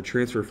plots of a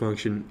transfer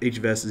function. H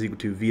of s is equal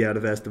to v out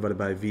of s divided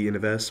by v in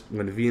of s,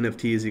 when v in of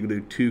t is equal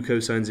to 2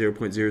 cosine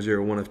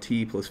 0.001 of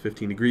t plus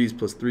 15 degrees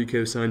plus 3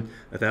 cosine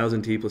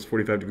 1000 t plus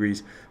 45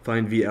 degrees.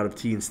 Find v out of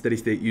t in steady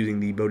state using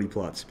the Bode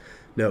plots.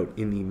 Note,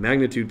 in the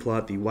magnitude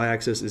plot, the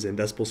y-axis is in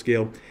decibel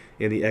scale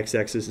and the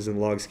x-axis is in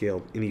log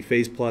scale. In the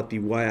phase plot, the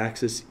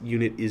y-axis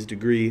unit is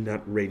degree,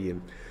 not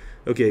radian.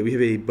 Okay, we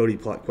have a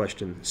Bode plot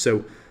question.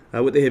 So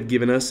what they have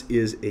given us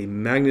is a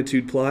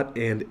magnitude plot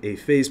and a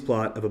phase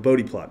plot of a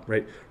Bode plot,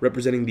 right?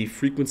 Representing the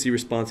frequency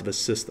response of a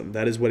system.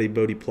 That is what a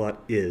Bode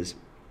plot is.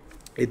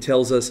 It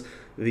tells us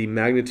the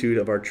magnitude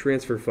of our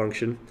transfer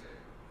function,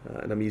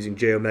 and I'm using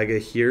j omega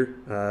here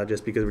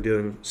just because we're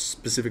dealing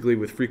specifically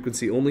with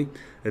frequency only,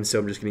 and so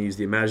I'm just going to use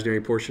the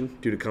imaginary portion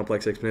due to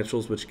complex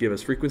exponentials, which give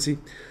us frequency.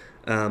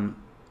 And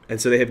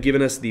so they have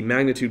given us the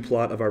magnitude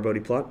plot of our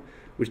Bode plot,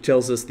 which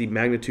tells us the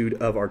magnitude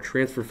of our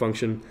transfer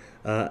function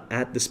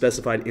at the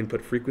specified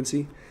input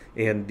frequency,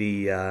 and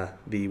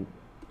the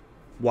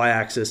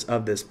y-axis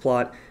of this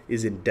plot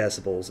is in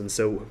decibels. And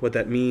so what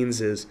that means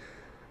is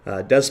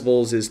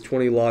decibels is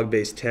 20 log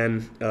base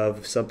 10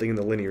 of something in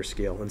the linear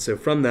scale. And so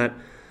from that,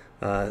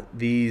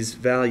 these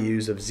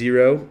values of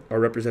 0 are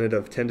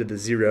representative of 10 to the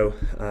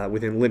 0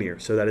 within linear.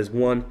 So that is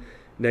 1,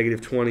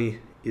 negative 20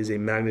 is a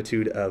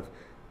magnitude of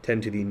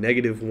 10 to the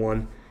negative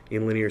 1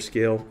 in linear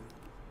scale.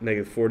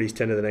 Negative 40 is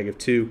 10 to the negative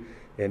 2,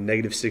 and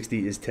negative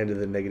 60 is 10 to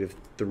the negative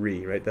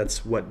 3, right?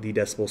 That's what the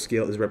decibel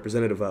scale is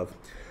representative of.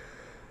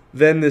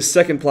 Then this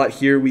second plot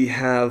here, we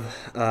have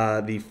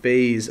the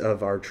phase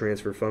of our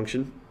transfer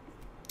function.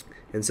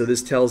 And so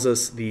this tells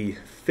us the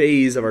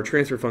phase of our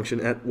transfer function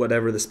at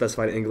whatever the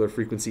specified angular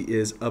frequency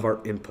is of our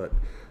input.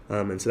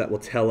 And so that will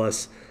tell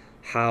us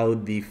how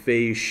the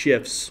phase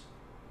shifts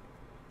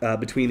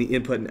between the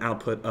input and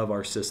output of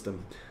our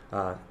system.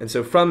 And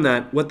so from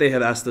that, what they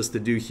have asked us to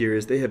do here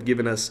is they have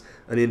given us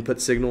an input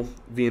signal,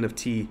 Vn of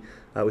t,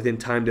 within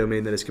time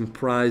domain that is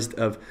comprised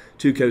of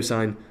 2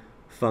 cosine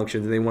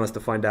functions, and they want us to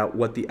find out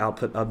what the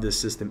output of this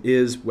system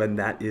is when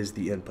that is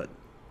the input.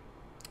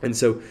 And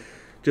so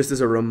just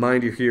as a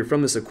reminder here,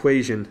 from this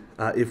equation,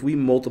 if we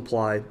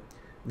multiply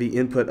the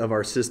input of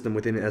our system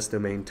within S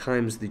domain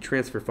times the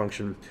transfer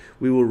function,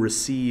 we will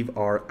receive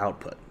our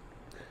output.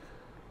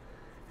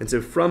 And so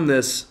from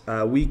this,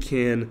 we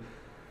can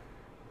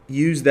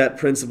use that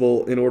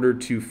principle in order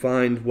to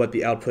find what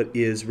the output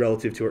is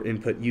relative to our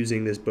input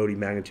using this Bode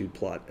magnitude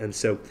plot. And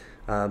so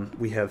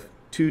we have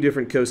two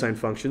different cosine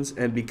functions,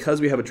 and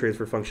because we have a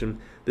transfer function,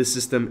 this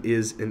system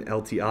is an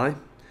LTI,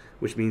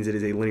 which means it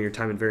is a linear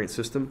time invariant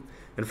system.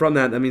 And from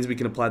that means we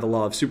can apply the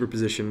law of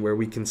superposition, where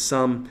we can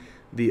sum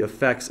the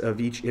effects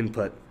of each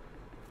input,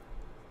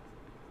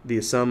 the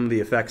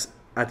effects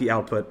at the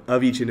output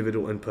of each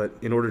individual input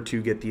in order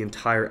to get the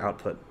entire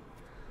output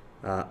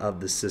of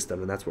the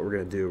system. And that's what we're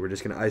going to do. We're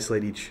just going to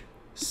isolate each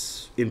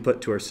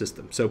input to our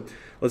system. So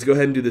let's go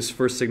ahead and do this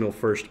first signal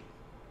first.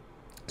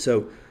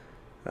 So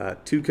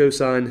 2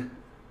 cosine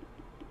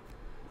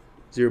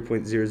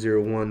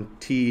 0.001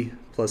 t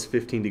plus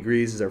 15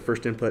 degrees is our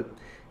first input.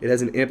 It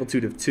has an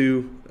amplitude of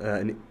 2,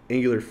 an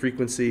angular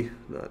frequency,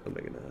 not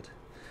omega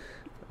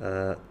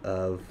naught,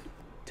 of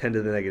 10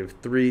 to the negative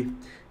 3,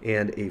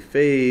 and a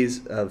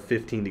phase of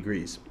 15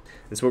 degrees.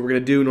 And so what we're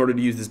going to do in order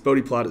to use this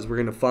Bode plot is we're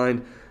going to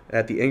find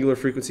at the angular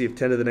frequency of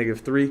 10 to the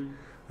negative 3,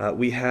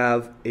 we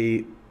have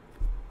a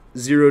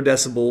 0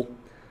 decibel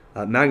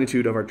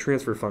magnitude of our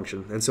transfer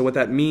function. And so what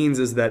that means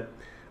is that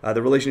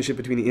the relationship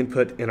between the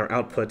input and our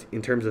output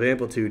in terms of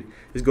amplitude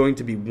is going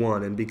to be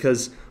 1. And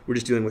because we're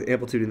just dealing with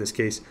amplitude in this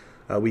case,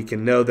 we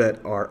can know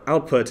that our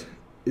output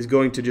is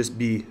going to just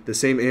be the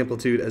same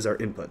amplitude as our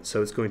input.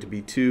 So it's going to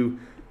be 2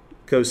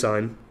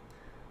 cosine,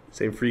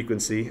 same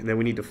frequency, and then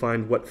we need to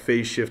find what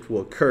phase shift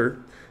will occur.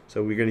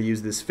 So we're going to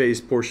use this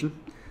phase portion,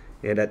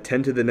 and at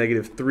 10 to the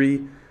negative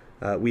 3,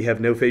 we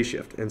have no phase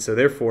shift. And so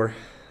therefore,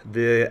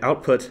 the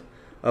output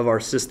of our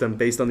system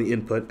based on the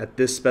input at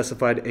this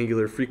specified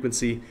angular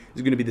frequency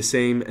is going to be the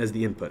same as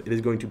the input. It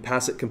is going to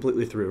pass it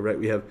completely through, right?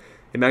 We have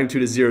a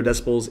magnitude of 0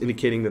 decibels,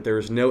 indicating that there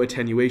is no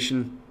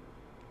attenuation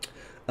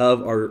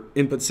of our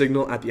input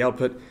signal at the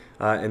output,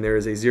 and there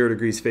is a 0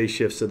 degrees phase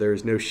shift, so there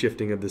is no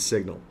shifting of the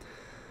signal.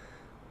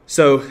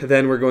 So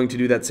then we're going to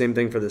do that same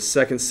thing for the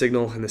second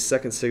signal, and the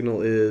second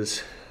signal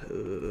is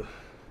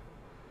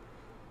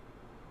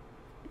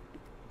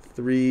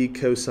 3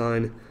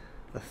 cosine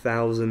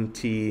 1000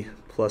 t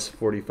plus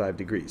 45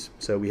 degrees.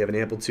 So we have an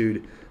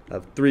amplitude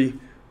of 3,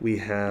 we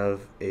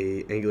have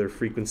a angular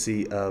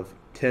frequency of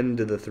 10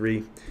 to the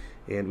 3,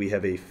 and we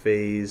have a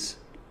phase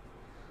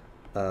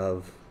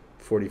of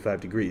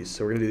 45 degrees.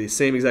 So we're going to do the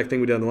same exact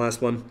thing we did on the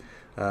last one.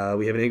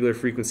 We have an angular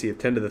frequency of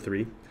 10 to the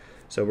 3.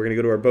 So we're going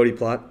to go to our Bode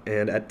plot,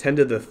 and at 10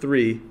 to the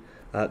 3,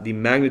 the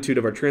magnitude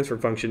of our transfer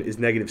function is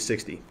negative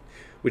 60,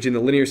 which in the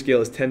linear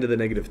scale is 10 to the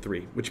negative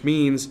 3, which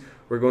means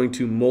we're going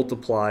to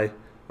multiply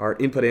our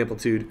input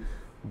amplitude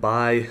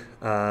by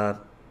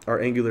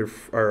our angular,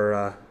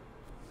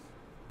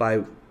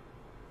 by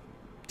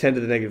 10 to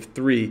the negative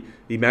 3,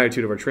 the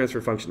magnitude of our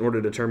transfer function, in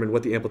order to determine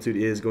what the amplitude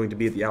is going to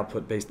be at the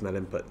output based on that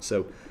input.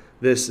 So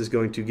this is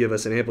going to give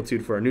us an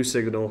amplitude for our new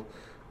signal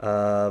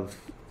of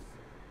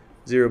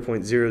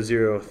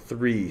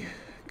 0.003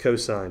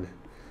 cosine,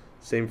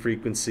 same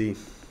frequency.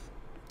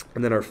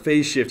 And then our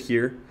phase shift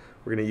here,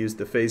 we're going to use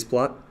the phase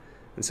plot.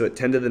 And so at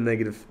 10 to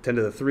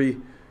the 3,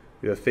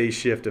 we have a phase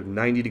shift of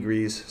 90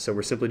 degrees. So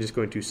we're simply just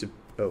going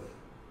to,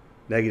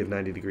 negative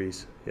 90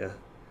 degrees, yeah.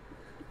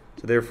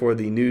 So therefore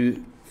the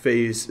new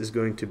phase is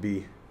going to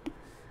be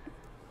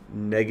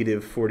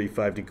negative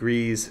 45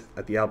 degrees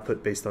at the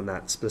output based on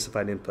that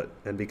specified input.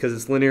 And because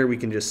it's linear, we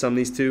can just sum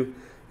these two,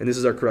 and this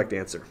is our correct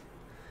answer.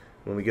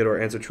 When we go to our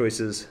answer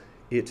choices,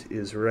 it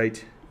is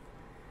right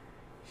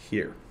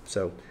here.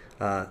 So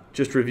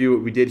just to review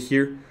what we did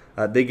here,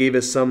 they gave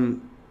us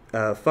some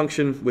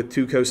function with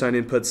 2 cosine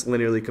inputs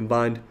linearly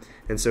combined,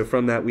 and so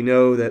from that we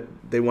know that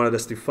they wanted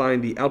us to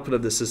find the output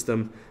of the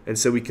system, and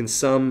so we can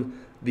sum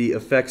the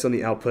effects on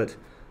the output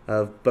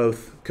of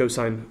both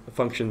cosine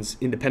functions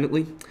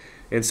independently.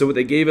 And so what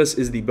they gave us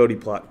is the Bode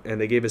plot,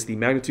 and they gave us the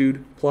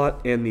magnitude plot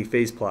and the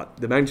phase plot.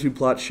 The magnitude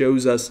plot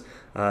shows us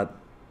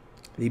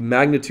the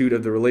magnitude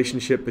of the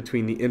relationship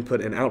between the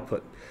input and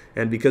output.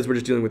 And because we're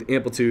just dealing with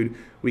amplitude,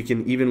 we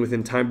can, even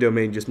within time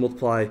domain, just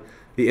multiply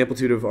the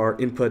amplitude of our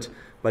input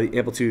by the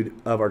amplitude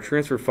of our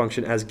transfer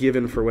function as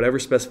given for whatever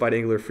specified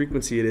angular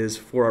frequency it is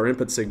for our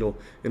input signal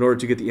in order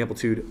to get the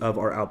amplitude of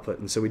our output.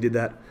 And so we did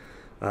that.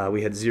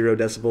 We had 0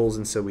 decibels,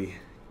 and so we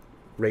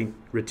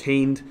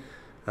retained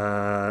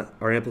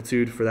our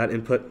amplitude for that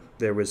input.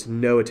 There was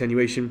no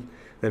attenuation.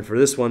 Then for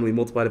this one, we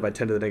multiplied it by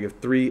 10 to the negative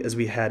 3, as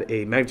we had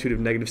a magnitude of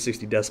negative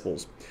 60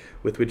 decibels,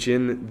 with which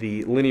in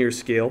the linear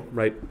scale,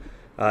 right,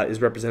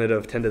 is representative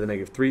of 10 to the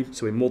negative 3.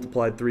 So we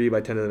multiplied 3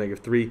 by 10 to the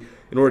negative 3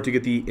 in order to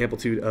get the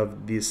amplitude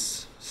of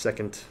this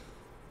second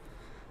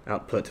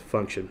output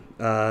function.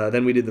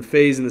 Then we did the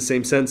phase in the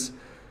same sense.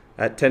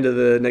 At 10 to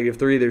the negative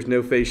 3, there's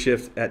no phase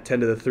shift. At 10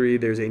 to the 3,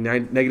 there's a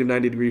negative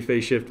 90 degree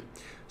phase shift.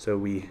 So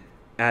we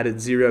added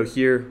 0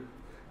 here,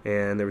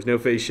 and there was no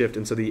phase shift.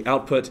 And so the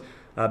output,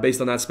 based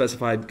on that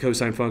specified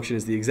cosine function,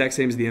 is the exact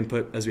same as the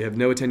input, as we have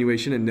no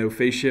attenuation and no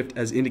phase shift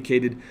as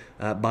indicated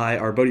by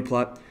our Bode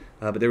plot.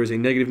 But there was a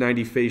negative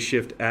 90 phase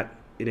shift at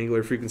an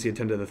angular frequency of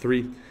 10 to the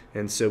 3.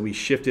 And so we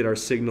shifted our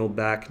signal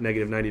back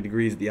negative 90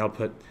 degrees at the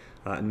output,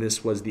 and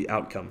this was the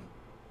outcome.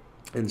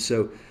 And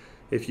so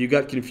If you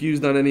got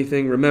confused on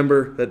anything,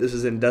 remember that this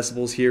is in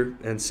decibels here,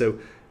 and so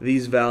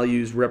these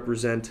values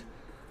represent,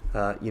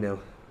 the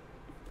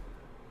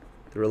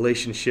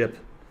relationship,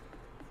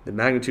 the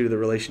magnitude of the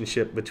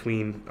relationship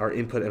between our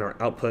input and our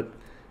output.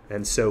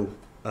 And so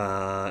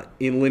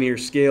in linear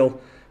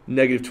scale,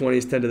 negative 20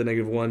 is 10 to the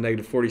negative 1,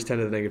 negative 40 is 10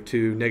 to the negative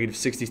 2, negative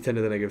 60 is 10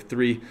 to the negative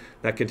 3.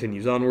 That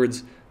continues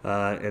onwards.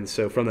 And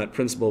so from that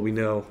principle, we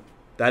know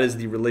that is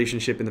the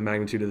relationship in the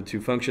magnitude of the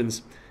two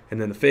functions. And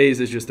then the phase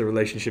is just the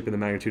relationship in the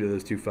magnitude of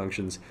those two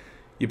functions.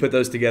 You put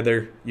those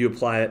together, you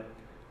apply it,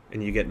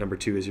 and you get number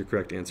 2 as your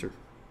correct answer.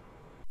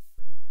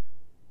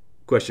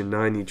 Question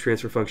 9, the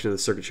transfer function of the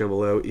circuit shown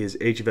below is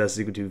h of s is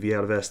equal to v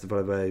out of s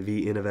divided by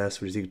v in of s,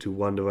 which is equal to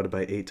 1 divided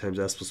by 8 times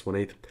s plus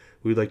 1/8.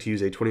 We would like to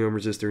use a 20 ohm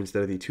resistor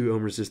instead of the 2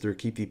 ohm resistor,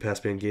 keep the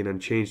passband gain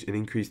unchanged, and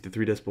increase the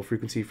 3 decibel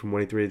frequency from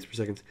 1/8 radians per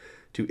second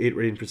to 8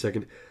 radians per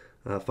second.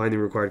 Find the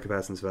required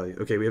capacitance value.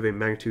 Okay, we have a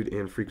magnitude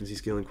and frequency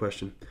scaling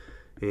question.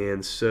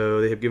 And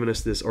so they have given us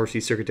this RC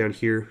circuit down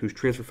here whose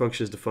transfer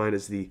function is defined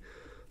as the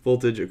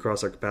voltage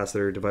across our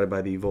capacitor divided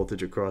by the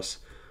voltage across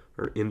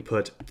our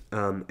input.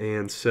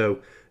 And so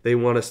they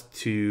want us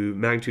to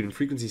magnitude and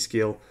frequency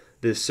scale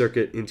this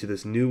circuit into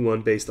this new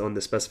one based on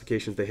the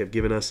specifications they have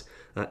given us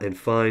and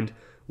find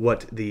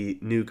what the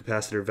new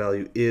capacitor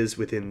value is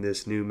within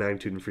this new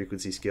magnitude and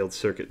frequency scaled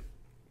circuit.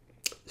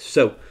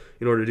 So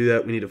in order to do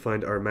that, we need to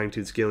find our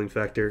magnitude scaling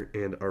factor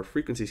and our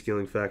frequency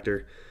scaling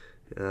factor.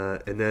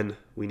 And then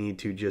we need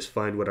to just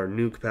find what our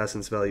new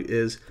capacitance value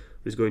is,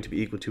 which is going to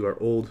be equal to our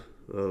old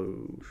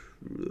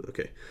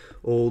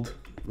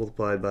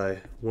multiplied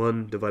by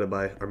 1 divided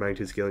by our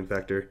magnitude scaling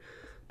factor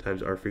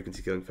times our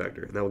frequency scaling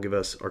factor. And that will give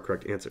us our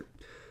correct answer.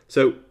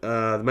 So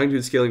the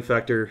magnitude scaling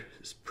factor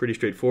is pretty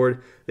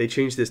straightforward. They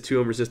changed this 2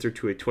 ohm resistor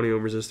to a 20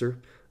 ohm resistor,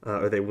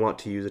 or they want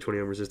to use a 20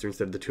 ohm resistor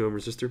instead of the 2 ohm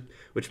resistor,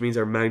 which means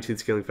our magnitude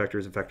scaling factor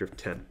is a factor of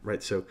 10,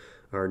 right? So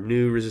our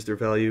new resistor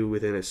value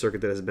within a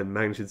circuit that has been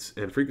magnitude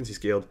and frequency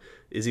scaled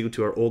is equal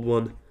to our old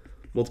one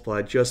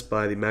multiplied just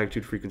by the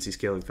magnitude frequency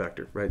scaling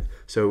factor, right?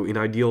 So in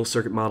ideal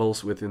circuit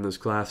models within this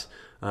class,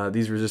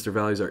 these resistor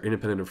values are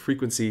independent of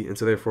frequency, and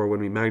so therefore when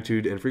we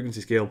magnitude and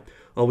frequency scale,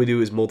 all we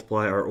do is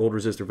multiply our old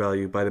resistor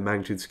value by the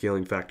magnitude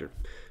scaling factor.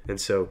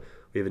 And so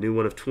we have a new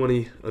one of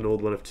 20, an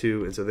old one of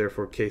 2, and so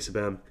therefore K sub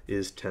m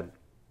is 10.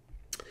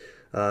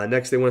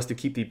 Next, they want us to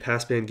keep the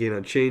passband gain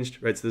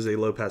unchanged, right? So this is a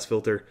low pass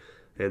filter,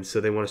 and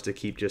so they want us to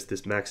keep just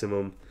this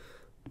maximum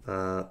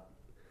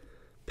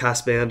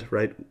passband,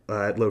 right,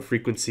 at low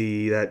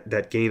frequency,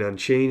 that gain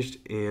unchanged.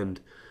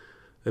 And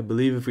I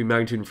believe if we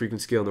magnitude and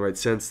frequency scale in the right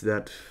sense,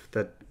 that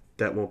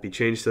won't be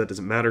changed, so that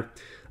doesn't matter.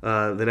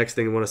 The next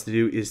thing they want us to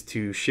do is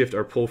to shift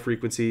our pole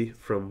frequency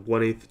from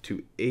 1/8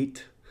 to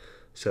 8.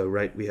 So,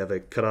 right, we have a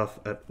cutoff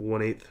at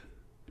 1/8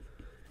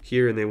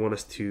 here, and they want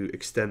us to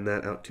extend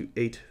that out to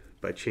 8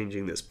 by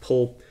changing this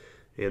pole.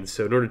 And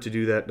so in order to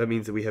do that, that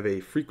means that we have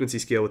a frequency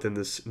scale within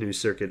this new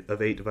circuit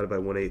of 8 divided by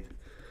 1/8.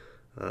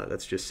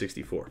 That's just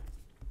 64.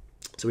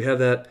 So we have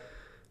that.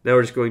 Now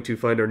we're just going to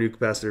find our new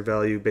capacitor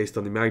value based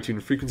on the magnitude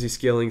and frequency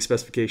scaling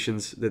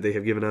specifications that they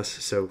have given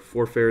us. So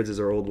 4 farads is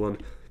our old one.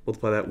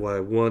 Multiply that by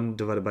 1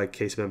 divided by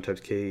K sub m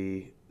times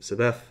K sub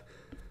f.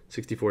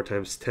 64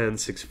 times 10,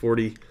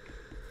 640.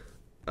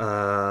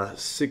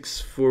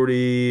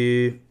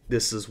 640,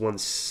 this is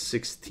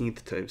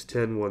 1/16 times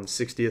 10,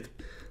 1/60th.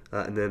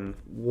 And then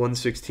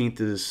 1/16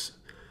 is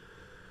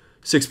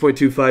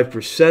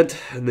 6.25%,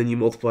 and then you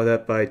multiply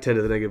that by 10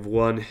 to the negative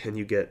 1, and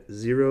you get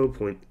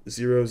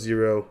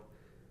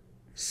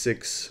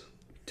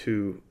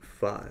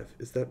 0.00625.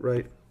 Is that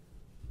right?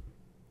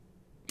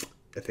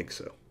 I think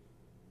so.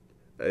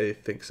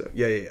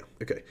 Yeah.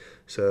 Okay.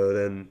 So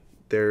then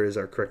there is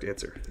our correct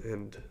answer,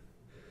 and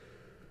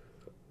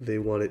they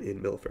want it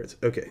in millifarads.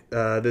 Okay.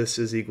 This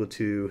is equal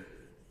to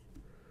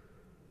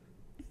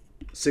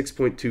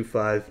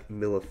 6.25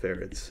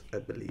 millifarads, I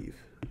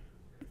believe.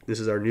 This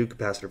is our new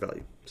capacitor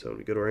value. So when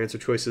we go to our answer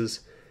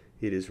choices,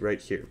 it is right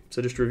here.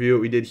 So just to review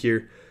what we did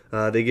here,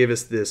 they gave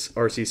us this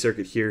RC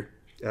circuit here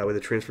with a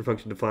transfer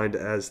function defined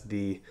as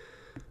the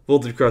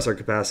voltage across our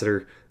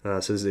capacitor. So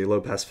this is a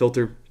low pass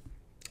filter.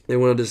 They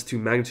wanted us to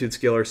magnitude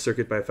scale our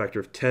circuit by a factor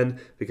of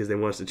 10 because they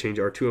want us to change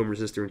our 2 ohm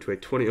resistor into a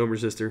 20 ohm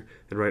resistor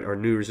and write our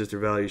new resistor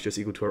value is just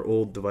equal to our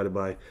old divided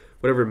by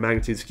whatever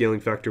magnitude scaling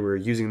factor we're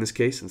using in this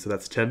case, and so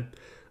that's 10.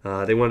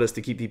 They wanted us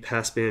to keep the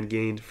passband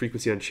gain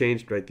frequency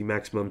unchanged, right? The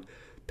maximum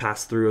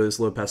pass through of this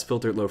low pass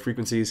filter at low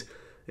frequencies,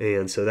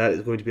 and so that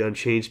is going to be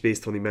unchanged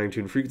based on the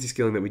magnitude and frequency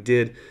scaling that we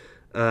did.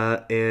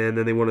 And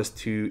then they want us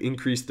to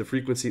increase the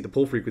frequency, the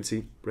pole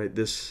frequency, right?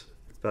 This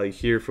value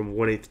here from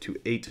 1/8 to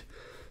 8.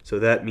 So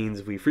that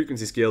means we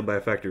frequency scaled by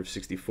a factor of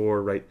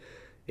 64, right?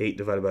 8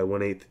 divided by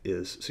 1/8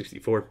 is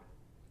 64.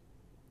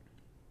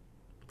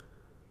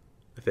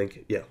 I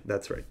think, yeah,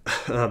 that's right.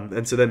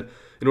 And so then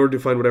in order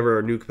to find whatever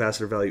our new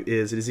capacitor value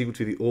is, it is equal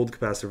to the old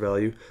capacitor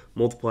value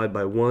multiplied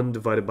by 1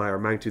 divided by our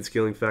magnitude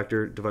scaling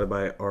factor divided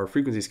by our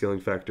frequency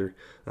scaling factor.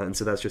 And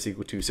so that's just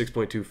equal to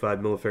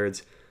 6.25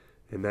 millifarads.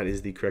 And that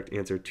is the correct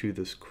answer to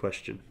this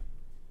question.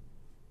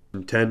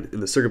 10, in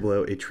the circuit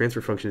below, a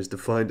transfer function is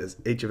defined as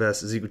h of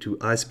s is equal to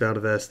I sub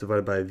of s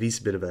divided by v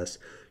sub of s.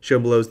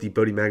 Shown below is the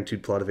Bode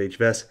magnitude plot of h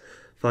of s.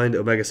 Find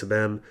omega sub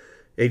m,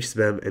 h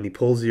sub m, and the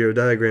pole zero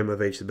diagram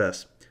of h sub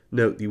s.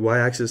 Note, the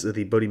y-axis of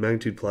the Bode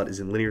magnitude plot is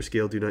in linear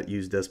scale. Do not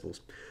use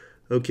decimals.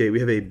 Okay, we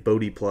have a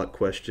Bode plot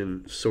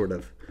question, sort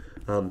of.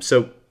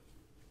 So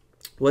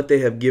what they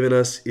have given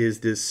us is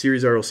this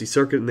series RLC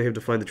circuit, and they have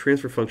defined the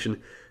transfer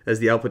function as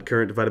the output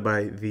current divided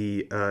by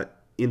the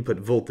input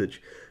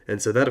voltage.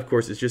 And so that, of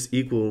course, is just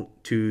equal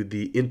to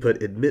the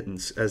input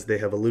admittance, as they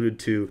have alluded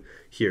to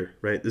here,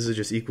 right? This is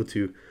just equal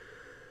to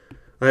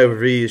I over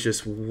V is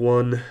just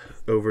 1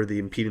 over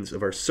the impedance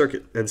of our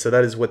circuit. And so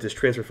that is what this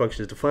transfer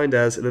function is defined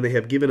as. And then they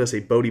have given us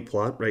a Bode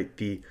plot, right?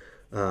 The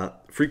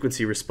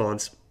frequency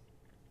response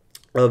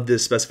of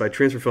this specified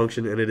transfer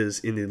function, and it is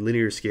in the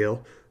linear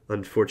scale,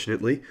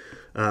 unfortunately.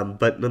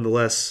 But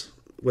nonetheless,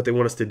 what they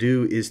want us to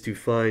do is to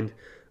find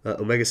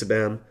omega sub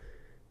m,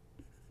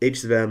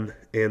 h sub m,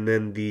 and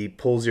then the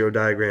pole zero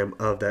diagram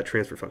of that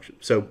transfer function.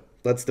 So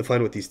let's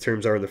define what these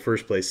terms are in the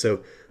first place.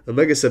 So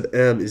omega sub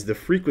m is the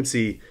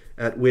frequency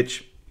at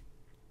which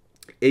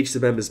h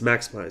sub m is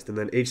maximized, and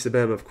then h sub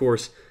m, of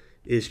course,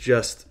 is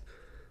just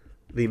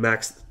the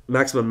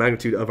maximum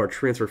magnitude of our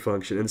transfer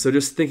function. And so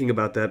just thinking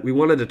about that, we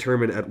want to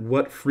determine at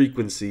what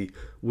frequency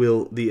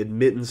will the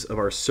admittance of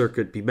our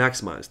circuit be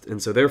maximized.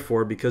 And so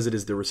therefore, because it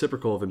is the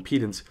reciprocal of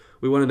impedance,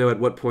 we want to know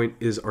at what point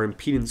is our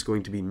impedance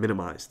going to be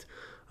minimized.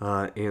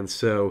 And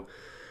so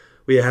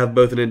we have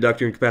both an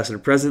inductor and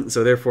capacitor present,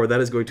 so therefore that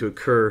is going to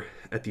occur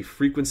at the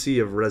frequency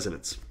of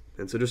resonance.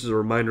 And so just as a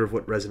reminder of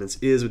what resonance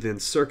is within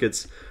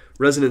circuits,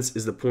 resonance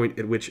is the point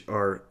at which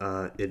our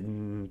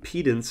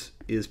impedance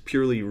is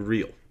purely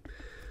real.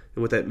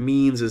 And what that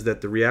means is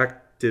that the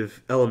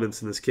reactive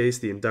elements, in this case,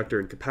 the inductor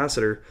and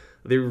capacitor,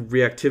 their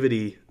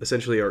reactivity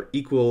essentially are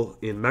equal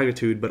in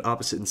magnitude but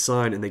opposite in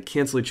sign, and they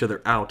cancel each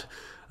other out,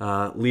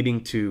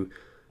 leading to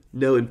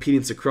no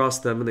impedance across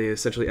them, and they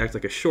essentially act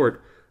like a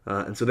short.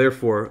 And so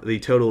therefore, the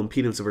total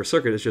impedance of our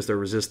circuit is just our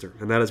resistor.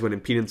 And that is when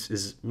impedance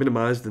is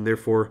minimized, and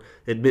therefore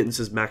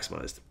admittance is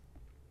maximized.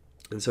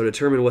 And so to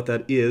determine what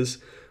that is,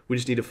 we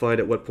just need to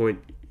find at what point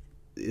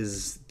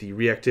is the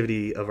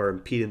reactivity of our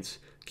impedance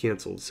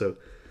canceled. So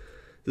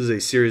this is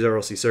a series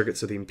RLC circuit,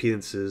 so the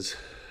impedance is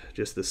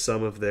just the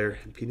sum of their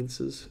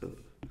impedances.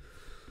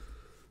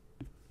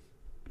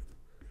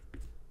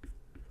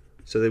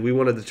 So that we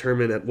want to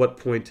determine at what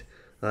point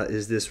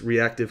is this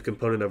reactive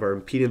component of our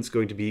impedance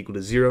going to be equal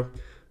to 0.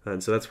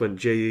 And so that's when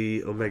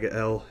J omega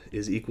L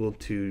is equal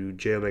to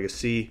J omega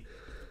C.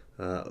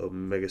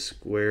 Omega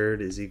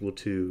squared is equal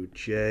to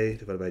J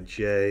divided by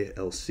J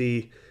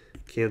LC.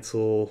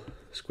 Cancel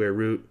square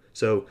root.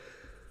 So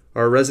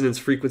our resonance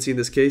frequency in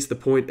this case, the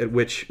point at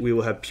which we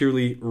will have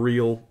purely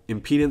real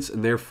impedance,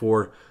 and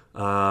therefore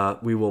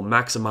we will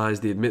maximize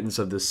the admittance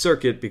of this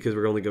circuit because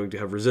we're only going to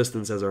have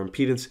resistance as our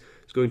impedance.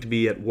 It's going to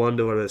be at 1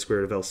 divided by the square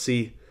root of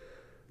LC.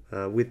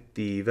 With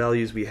the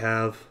values we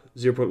have,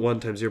 0.1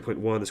 times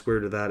 0.1, the square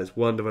root of that is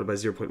 1 divided by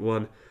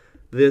 0.1.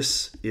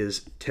 This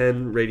is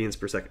 10 radians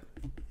per second.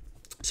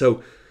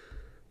 So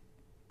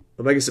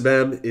omega sub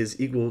m is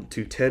equal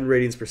to 10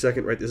 radians per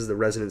second, right? This is the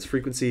resonance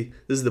frequency.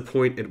 This is the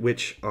point at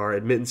which our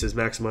admittance is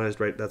maximized,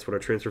 right? That's what our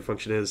transfer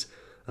function is.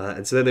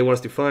 And so then they want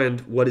us to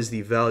find what is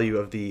the value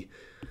of the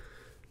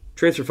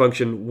transfer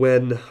function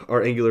when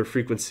our angular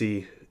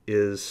frequency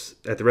is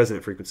at the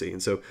resonant frequency.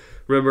 And so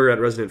remember, at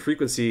resonant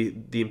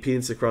frequency, the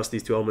impedance across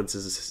these two elements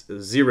is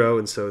 0,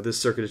 and so this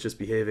circuit is just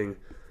behaving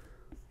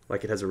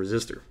like it has a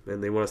resistor.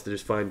 And they want us to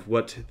just find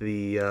what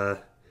the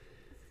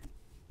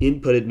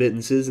input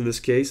admittance is in this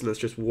case, and that's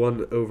just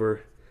 1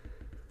 over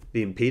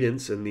the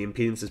impedance, and the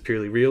impedance is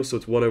purely real, so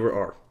it's 1 over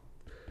R.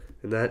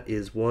 And that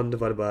is 1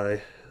 divided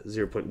by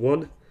 0.1,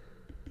 and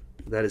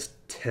that is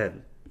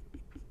 10.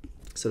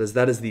 So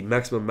that is the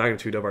maximum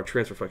magnitude of our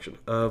transfer function,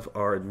 of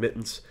our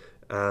admittance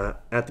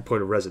at the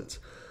point of resonance.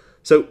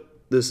 So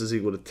this is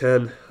equal to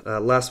 10.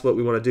 Last, what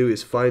we want to do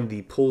is find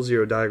the pole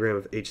zero diagram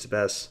of H sub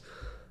s.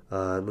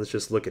 Let's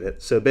just look at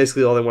it. So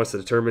basically all they want us to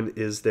determine,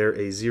 is there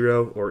a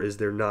 0 or is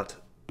there not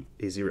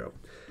a 0?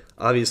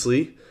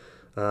 Obviously,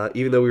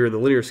 even though we were in the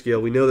linear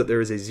scale, we know that there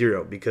is a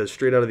 0 because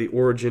straight out of the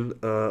origin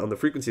on the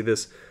frequency of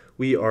this,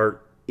 we are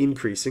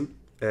increasing.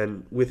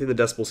 And within the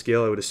decibel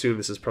scale, I would assume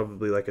this is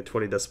probably like a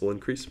 20 decibel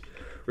increase.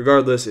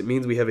 Regardless, it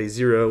means we have a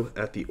 0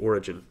 at the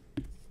origin.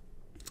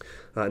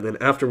 And then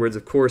afterwards,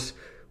 of course,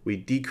 we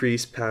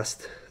decrease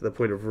past the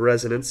point of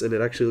resonance, and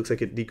it actually looks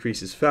like it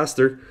decreases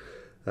faster,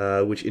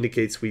 which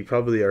indicates we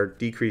probably are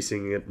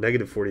decreasing at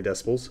negative 40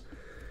 decibels,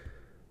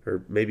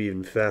 or maybe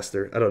even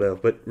faster. I don't know.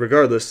 But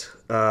regardless,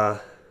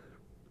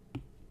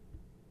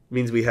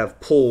 means we have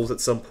poles at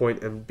some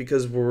point, and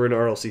because we're in an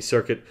RLC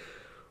circuit,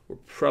 we're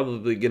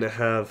probably going to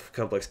have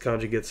complex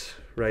conjugates,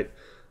 right?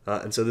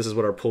 And so this is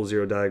what our pole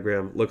zero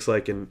diagram looks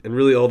like. And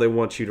really all they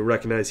want you to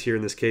recognize here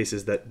in this case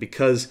is that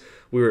because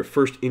we were at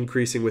first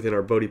increasing within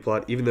our Bode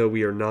plot, even though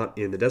we are not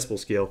in the decibel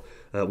scale,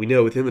 we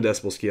know within the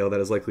decibel scale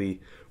that is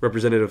likely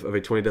representative of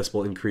a 20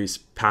 decibel increase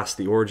past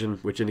the origin,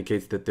 which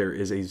indicates that there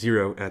is a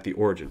 0 at the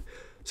origin.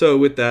 So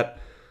with that,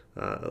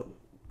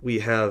 we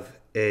have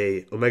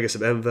a omega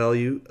sub m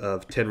value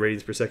of 10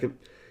 radians per second,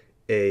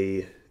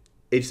 a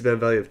h sub m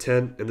value of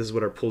 10, and this is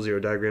what our pole zero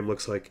diagram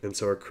looks like. And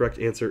so our correct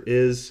answer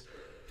is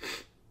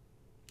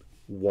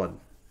 1.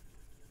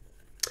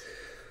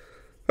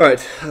 All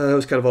right, that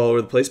was kind of all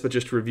over the place, but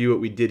just to review what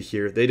we did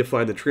here, they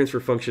defined the transfer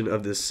function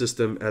of this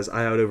system as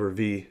I out over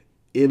V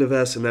in of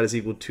S, and that is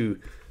equal to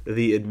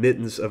the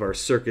admittance of our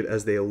circuit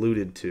as they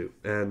alluded to.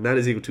 And that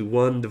is equal to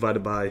 1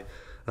 divided by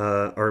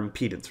our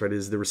impedance, right? It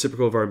is the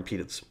reciprocal of our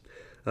impedance.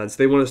 So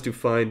they want us to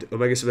find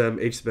omega sub m,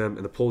 h sub m,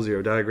 and the pole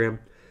zero diagram.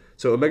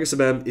 So omega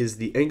sub m is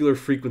the angular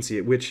frequency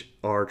at which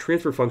our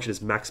transfer function is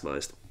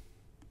maximized.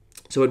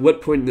 So at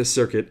what point in this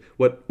circuit,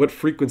 what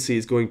frequency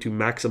is going to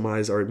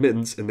maximize our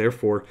admittance and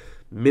therefore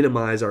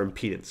minimize our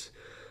impedance?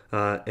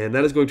 And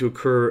that is going to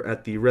occur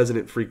at the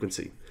resonant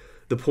frequency,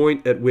 the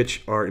point at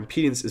which our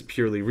impedance is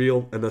purely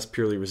real and thus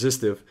purely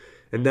resistive.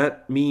 And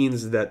that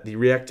means that the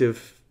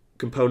reactive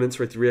components,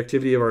 right, the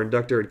reactivity of our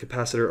inductor and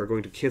capacitor are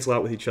going to cancel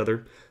out with each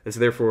other. And so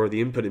therefore the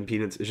input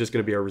impedance is just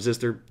going to be our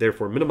resistor,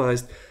 therefore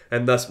minimized,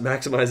 and thus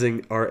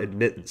maximizing our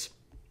admittance.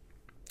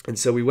 And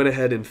so we went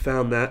ahead and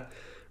found that,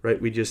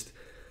 right? We just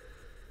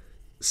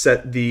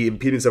set the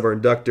impedance of our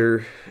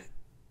inductor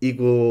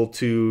equal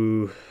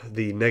to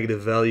the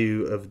negative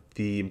value of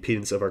the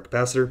impedance of our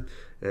capacitor.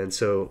 And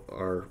so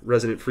our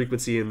resonant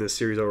frequency in this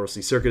series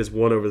RLC circuit is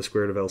 1 over the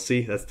square root of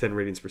LC. That's 10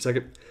 radians per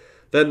second.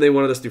 Then they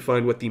wanted us to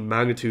find what the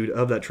magnitude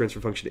of that transfer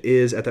function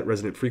is at that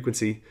resonant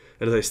frequency.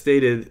 And as I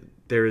stated,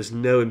 there is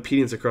no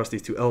impedance across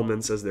these two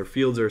elements as their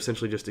fields are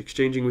essentially just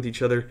exchanging with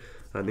each other.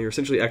 And they're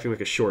essentially acting like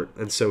a short.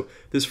 And so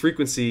this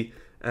frequency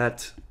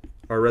at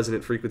our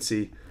resonant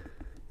frequency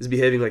is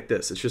behaving like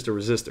this. It's just a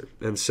resistor.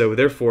 And so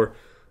therefore,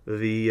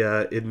 the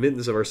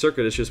admittance of our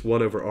circuit is just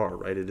 1 over R,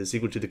 right? It is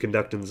equal to the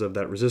conductance of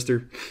that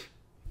resistor.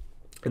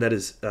 And that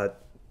is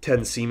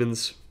 10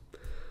 Siemens.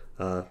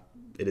 It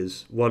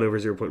is 1 over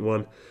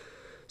 0.1.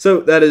 So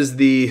that is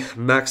the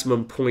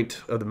maximum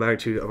point of the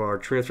magnitude of our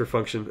transfer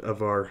function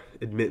of our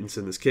admittance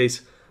in this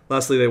case.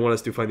 Lastly, they want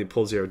us to find the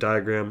pole zero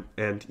diagram.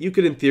 And you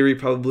could, in theory,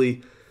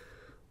 probably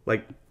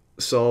like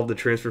solve the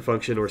transfer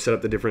function or set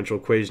up the differential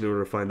equation in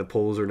order to find the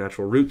poles or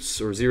natural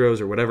roots or zeros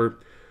or whatever.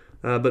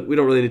 But we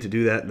don't really need to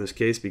do that in this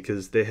case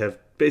because they have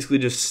basically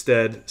just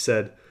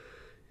said,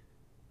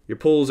 your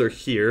poles are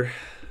here.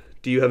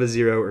 Do you have a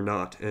 0 or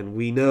not? And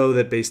we know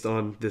that based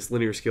on this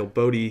linear scale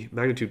Bode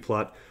magnitude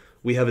plot,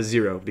 we have a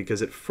 0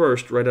 because at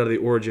first, right out of the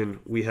origin,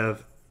 we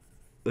have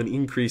an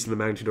increase in the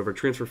magnitude of our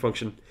transfer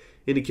function,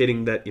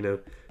 indicating that, you know,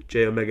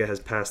 j omega has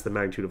passed the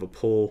magnitude of a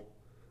pole,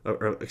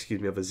 of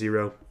a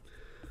 0.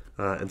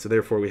 And so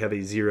therefore we have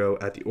a 0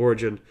 at the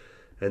origin.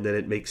 And then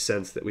it makes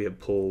sense that we have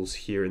poles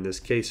here in this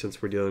case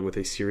since we're dealing with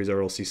a series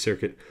RLC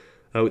circuit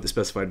with the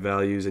specified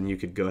values, and you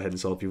could go ahead and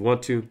solve if you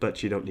want to,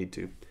 but you don't need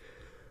to.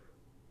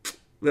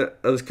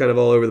 That was kind of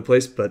all over the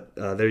place, but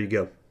there you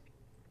go.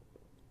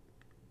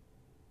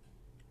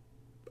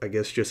 I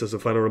guess just as a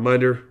final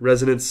reminder,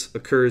 resonance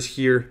occurs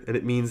here, and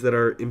it means that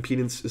our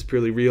impedance is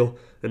purely real,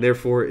 and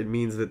therefore it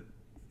means that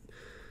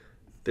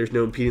there's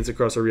no impedance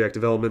across our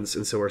reactive elements,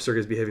 and so our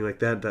circuit is behaving like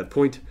that at that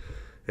point.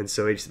 And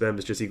so h sub m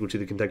is just equal to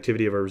the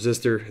conductivity of our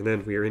resistor, and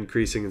then we are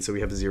increasing, and so we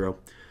have a 0.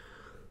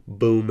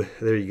 Boom,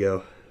 there you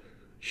go.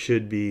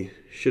 Should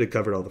have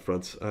covered all the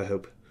fronts, I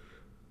hope.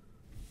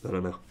 I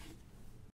don't know.